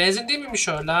şu benzin değil miymiş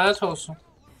o? Lanet olsun.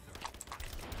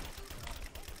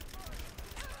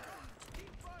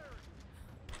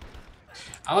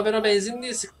 Ama ben o benzin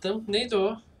diye sıktım. Neydi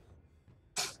o?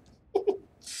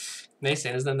 Neyse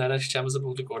en azından nereden çıkacağımızı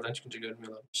bulduk. Oradan çıkınca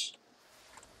görmüyorlarmış.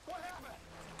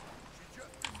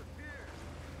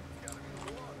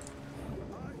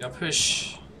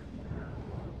 Yapış.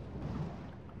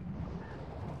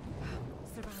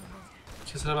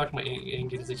 Kusura bakma en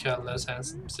gerizekalılar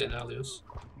sensin. Biz seni alıyoruz.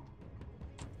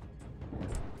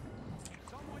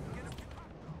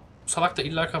 Bu salak da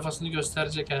illa kafasını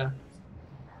gösterecek ha.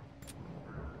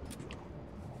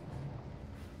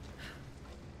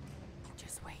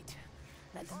 Just wait.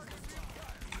 Let them come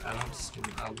to you. Anam sizin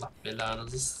Allah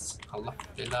belanızı. Allah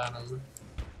belanızı.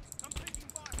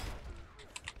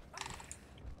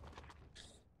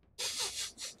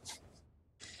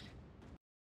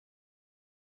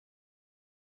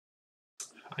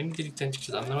 Hangi delikten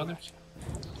çıkacağız anlamadım ki.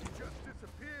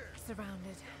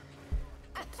 Surrounded.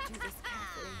 Do this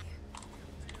carefully.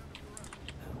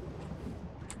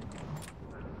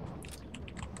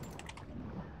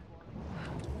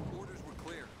 Orders were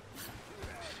clear.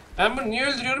 Ben bunu niye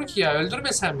öldürüyorum ki ya?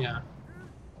 Öldürmesem ya.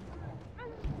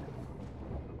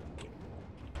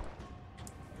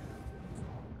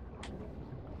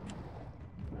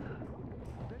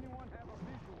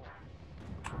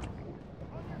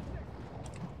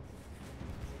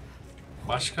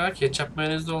 Başka ketçap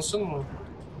mayonezli olsun mu?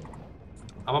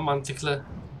 Ama mantıklı.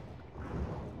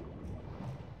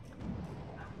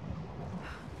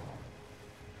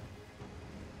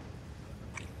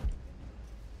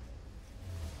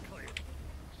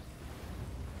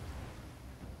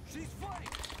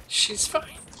 She's fine.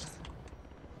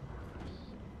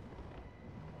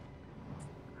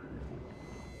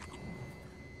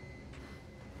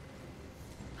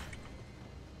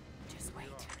 Just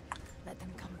wait. Let them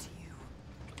come to you.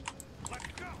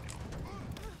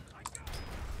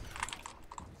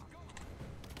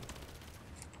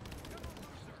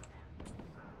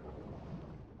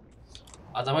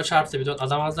 Adama çarptı bidon.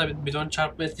 Adam az da bidon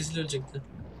çarpma etkisiyle ölecekti.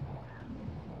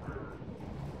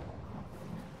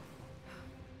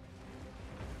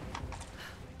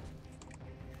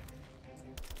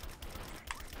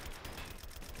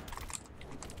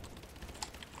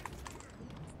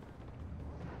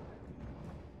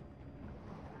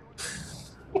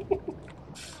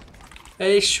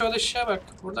 Eşşoğlu eşeğe bak.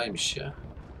 Buradaymış ya.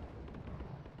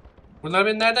 Bunlar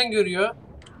beni nereden görüyor?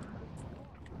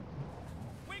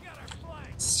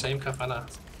 Sıçayım kafana.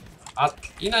 At.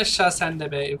 İn aşağı sen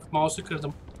de be. Mouse'u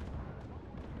kırdım.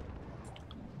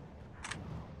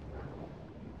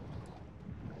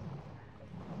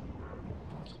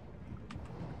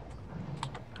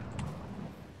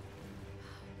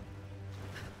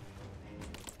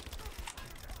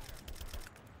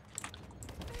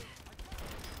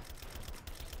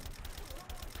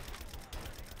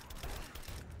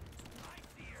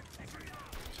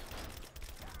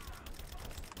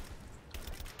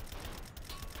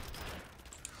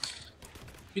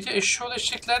 Bir de eşşoğlu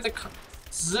eşeklerde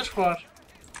zırh var.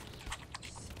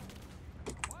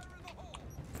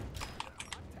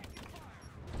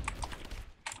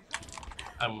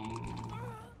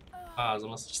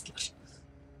 Ağzıma sıçtılar.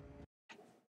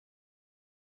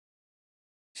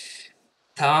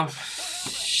 Tamam.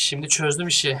 Şimdi çözdüm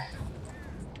işi.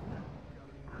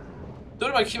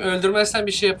 Dur bakayım, öldürmezsen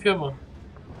bir şey yapıyor mu?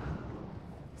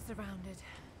 Surrounded.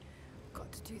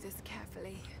 Got to do this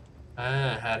carefully.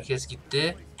 Ha, herkes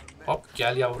gitti. Hop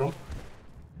gel yavrum.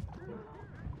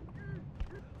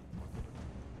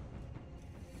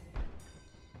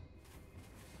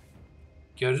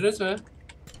 Gördünüz mü?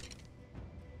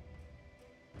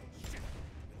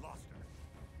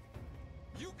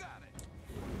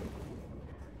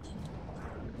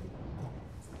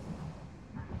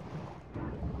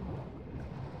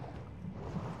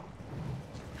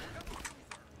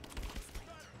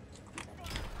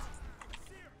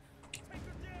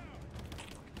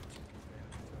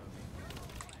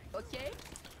 Okay.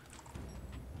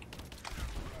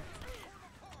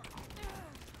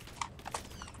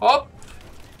 Hop.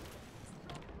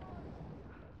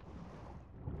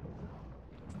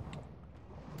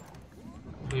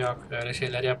 Yok, öyle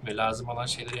şeyler yapmıyor. Lazım olan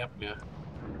şeyleri yapmıyor.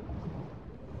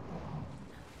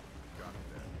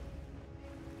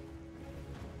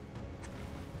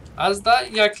 Az daha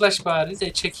yaklaş bari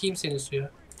de çekeyim seni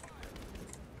suya.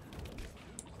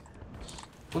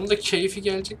 Bunun da keyfi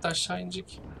gelecek de aşağı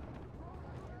inecek.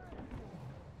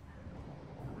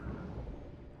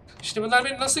 Şimdi bunlar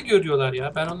beni nasıl görüyorlar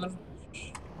ya? Ben onları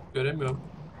göremiyorum.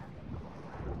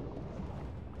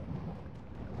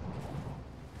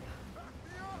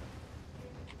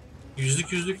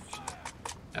 Yüzlük.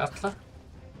 Atla.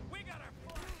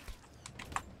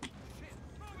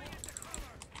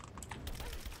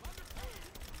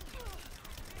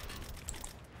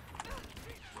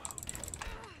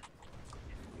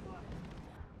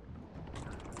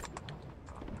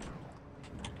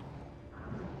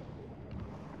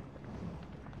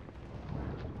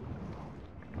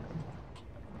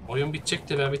 Oyun bitecek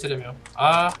de ben bitiremiyorum.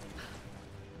 Aa!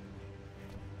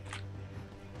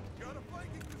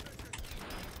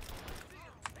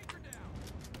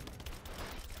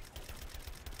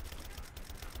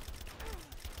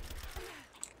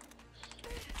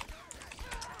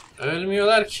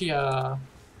 Ölmüyorlar ki ya.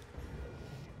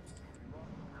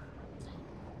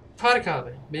 Fark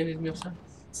abi. Benim dedim yoksa.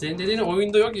 Senin dediğin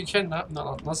oyunda yok iken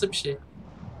nasıl bir şey?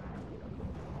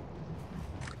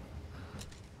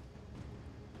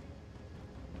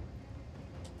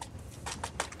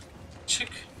 Çık.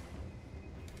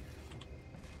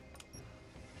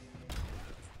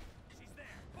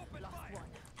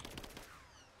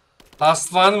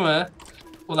 Last one mı?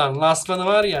 Ulan last one'ı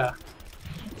var ya.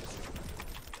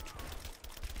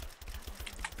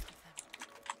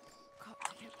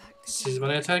 Siz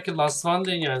bana yeter ki last one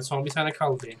deyin yani. Son bir tane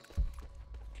kaldı deyin.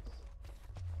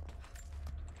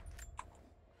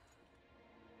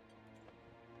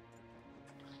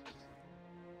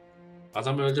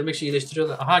 Adamı öldürmek için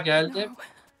iyileştiriyorlar. Aha geldi.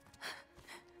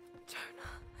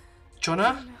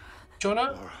 Jonah?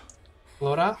 Jonah? Laura.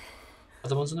 Laura?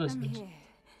 Adamınızı I'm özledim. here.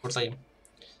 Buradayım.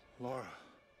 Laura,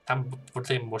 Tam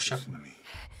buradayım, boş listen yapma. to me.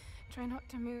 Try not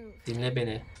to move. Dinle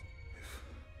beni.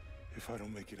 If I don't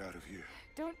make it out of here,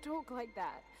 Don't talk like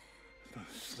that.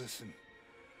 just listen.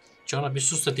 Jonah bir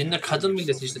sus da dinle, kadın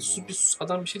milleti işte. Sus bir sus,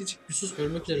 adam bir şey diyecek, bir sus,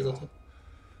 ölmek üzere zaten.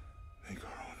 Make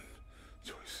our own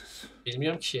choices.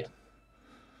 Bilmiyorum ki.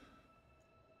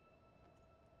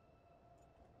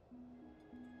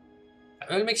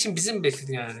 Ölmek için bizi mi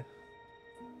bekledin yani?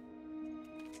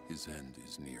 His end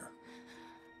is near.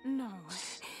 No.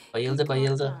 Bayıldı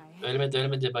bayıldı. Ölmedi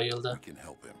ölmedi, bayıldı. We can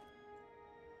help him.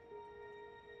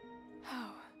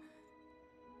 How?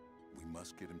 We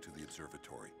must get him to the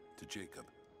observatory, to Jacob.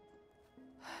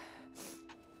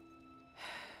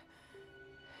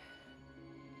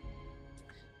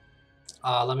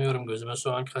 Ağlamıyorum, gözüme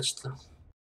soğan kaçtı.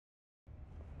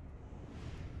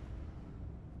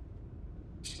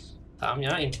 Tamam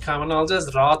ya, intikamını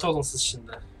alacağız. Rahat olun siz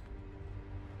şimdi.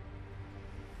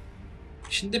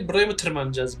 Şimdi buraya mı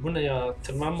tırmanacağız? Bu ne ya?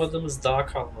 Tırmanmadığımız dağ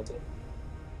kalmadı.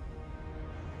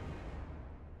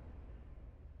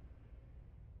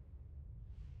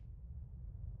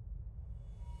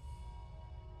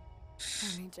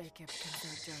 Only Jacob can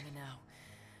save Jonah now.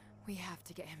 We have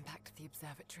to get him back to the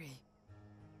observatory.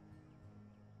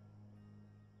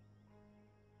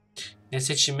 Ne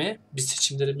seçimi? Biz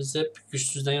seçimlerimizi hep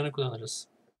güçsüzden yana kullanırız.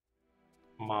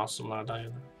 Masumlardan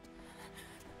yana.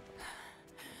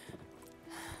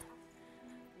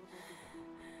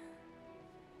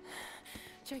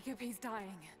 Jacob, he's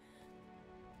dying.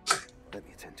 Let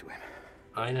me attend to him.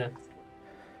 Aynen.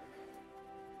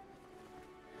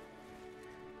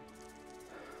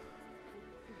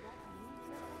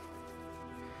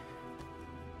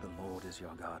 The Lord is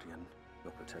your guardian,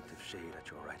 your protective shade at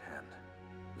your right hand.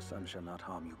 The sun shall not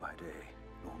harm you by day,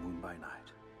 nor moon by night.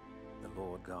 The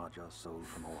Lord guard your soul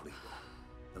from all evil.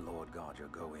 The Lord guard your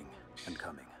going and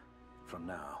coming, from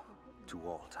now to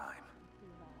all time.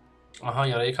 Aha,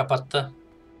 yarayı kapattı.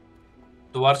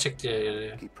 Duvar çekti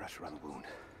yaraya. Keep pressure on the wound.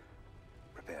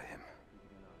 Prepare him.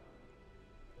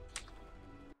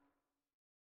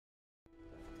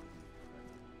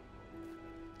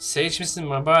 Sage misin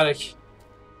mübarek?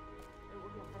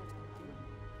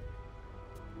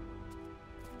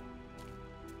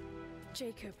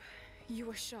 Jacob, you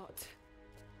were shot.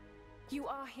 You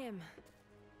are him,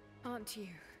 aren't you?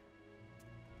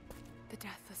 The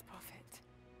deathless prophet.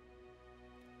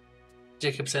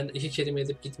 Jacob, sen de iki kelime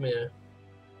edip gitme ya.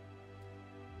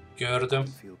 Gördüm.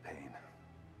 Feel pain.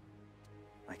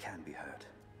 I can be hurt.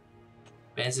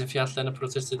 Benzin fiyatlarını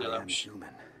protesto I am ediyorlarmış.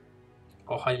 human,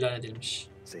 O haylan edilmiş.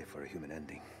 save for a human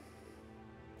ending.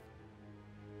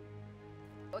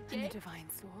 And the divine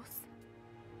source?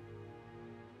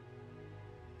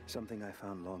 Something I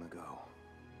found long ago.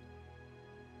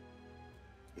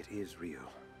 It is real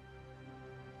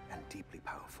and deeply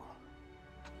powerful,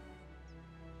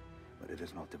 but it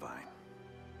is not divine.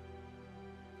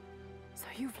 So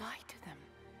you've lied to them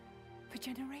for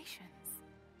generations.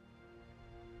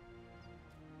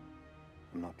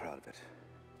 I'm not proud of it,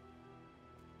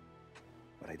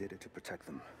 but I did it to protect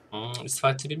them.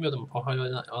 İsfahat'i bilmiyordum. O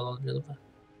haylan alabiliyordu da.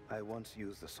 I once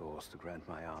used the source to grant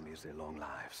my armies their long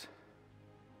lives,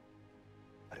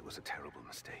 but it was a terrible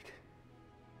mistake.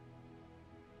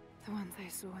 The ones I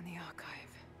saw in the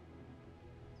archive.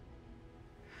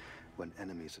 When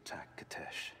enemies attacked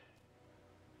Katesh,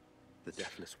 the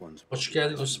deathless ones Hoş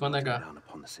geldin brought Osman Aga. down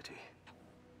upon the city.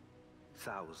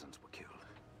 Thousands were killed,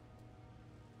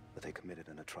 but they committed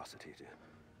an atrocity to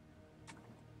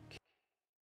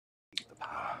keep the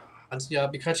power. Hadi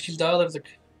ya, birkaç kill daha alırdık.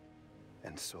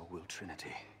 And so will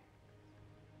Trinity,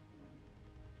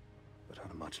 but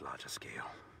on a much larger scale.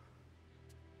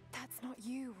 That's not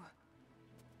you.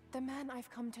 The man I've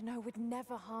come to know would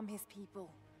never harm his people.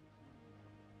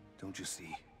 Don't you see?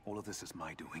 All of this is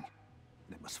my doing,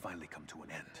 and it must finally come to an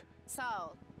end.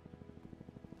 Saul.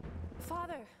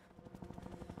 Father.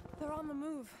 They're on the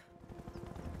move.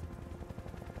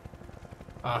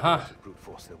 Aha. Brute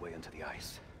force their way into the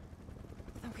ice.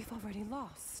 Then we've already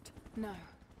lost. No.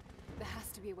 There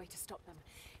has to be a way to stop them.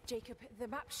 Jacob, the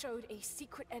map showed a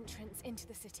secret entrance into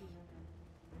the city.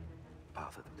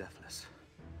 Path of the Deathless.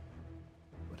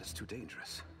 But it's too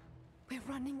dangerous. We're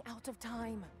running out of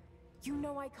time. You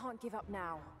know I can't give up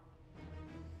now.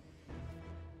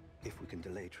 If we can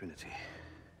delay Trinity,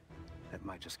 that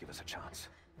might just give us a chance.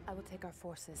 I will take our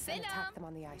forces and attack them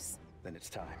on the ice. Then it's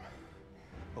time.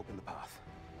 Open the path.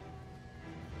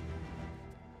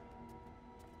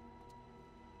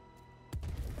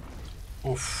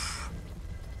 Uf.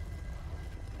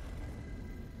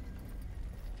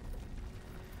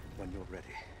 When when you're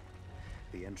ready.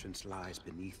 The entrance lies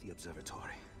beneath the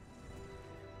observatory.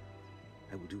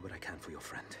 I will do what I can for your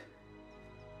friend.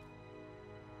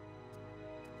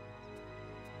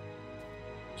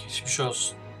 Geçmiş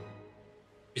olsun.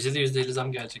 Bize de %50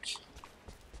 zam gelecek.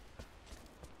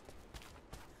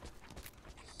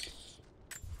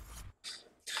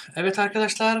 Evet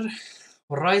arkadaşlar,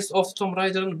 Rise of Tomb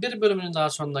Raider'ın bir bölümünün daha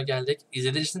sonuna geldik.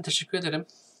 İzlediğiniz için teşekkür ederim.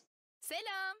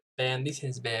 Selam.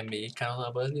 Beğendiyseniz beğenmeyi, kanala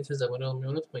abone değilseniz abone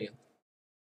olmayı unutmayın.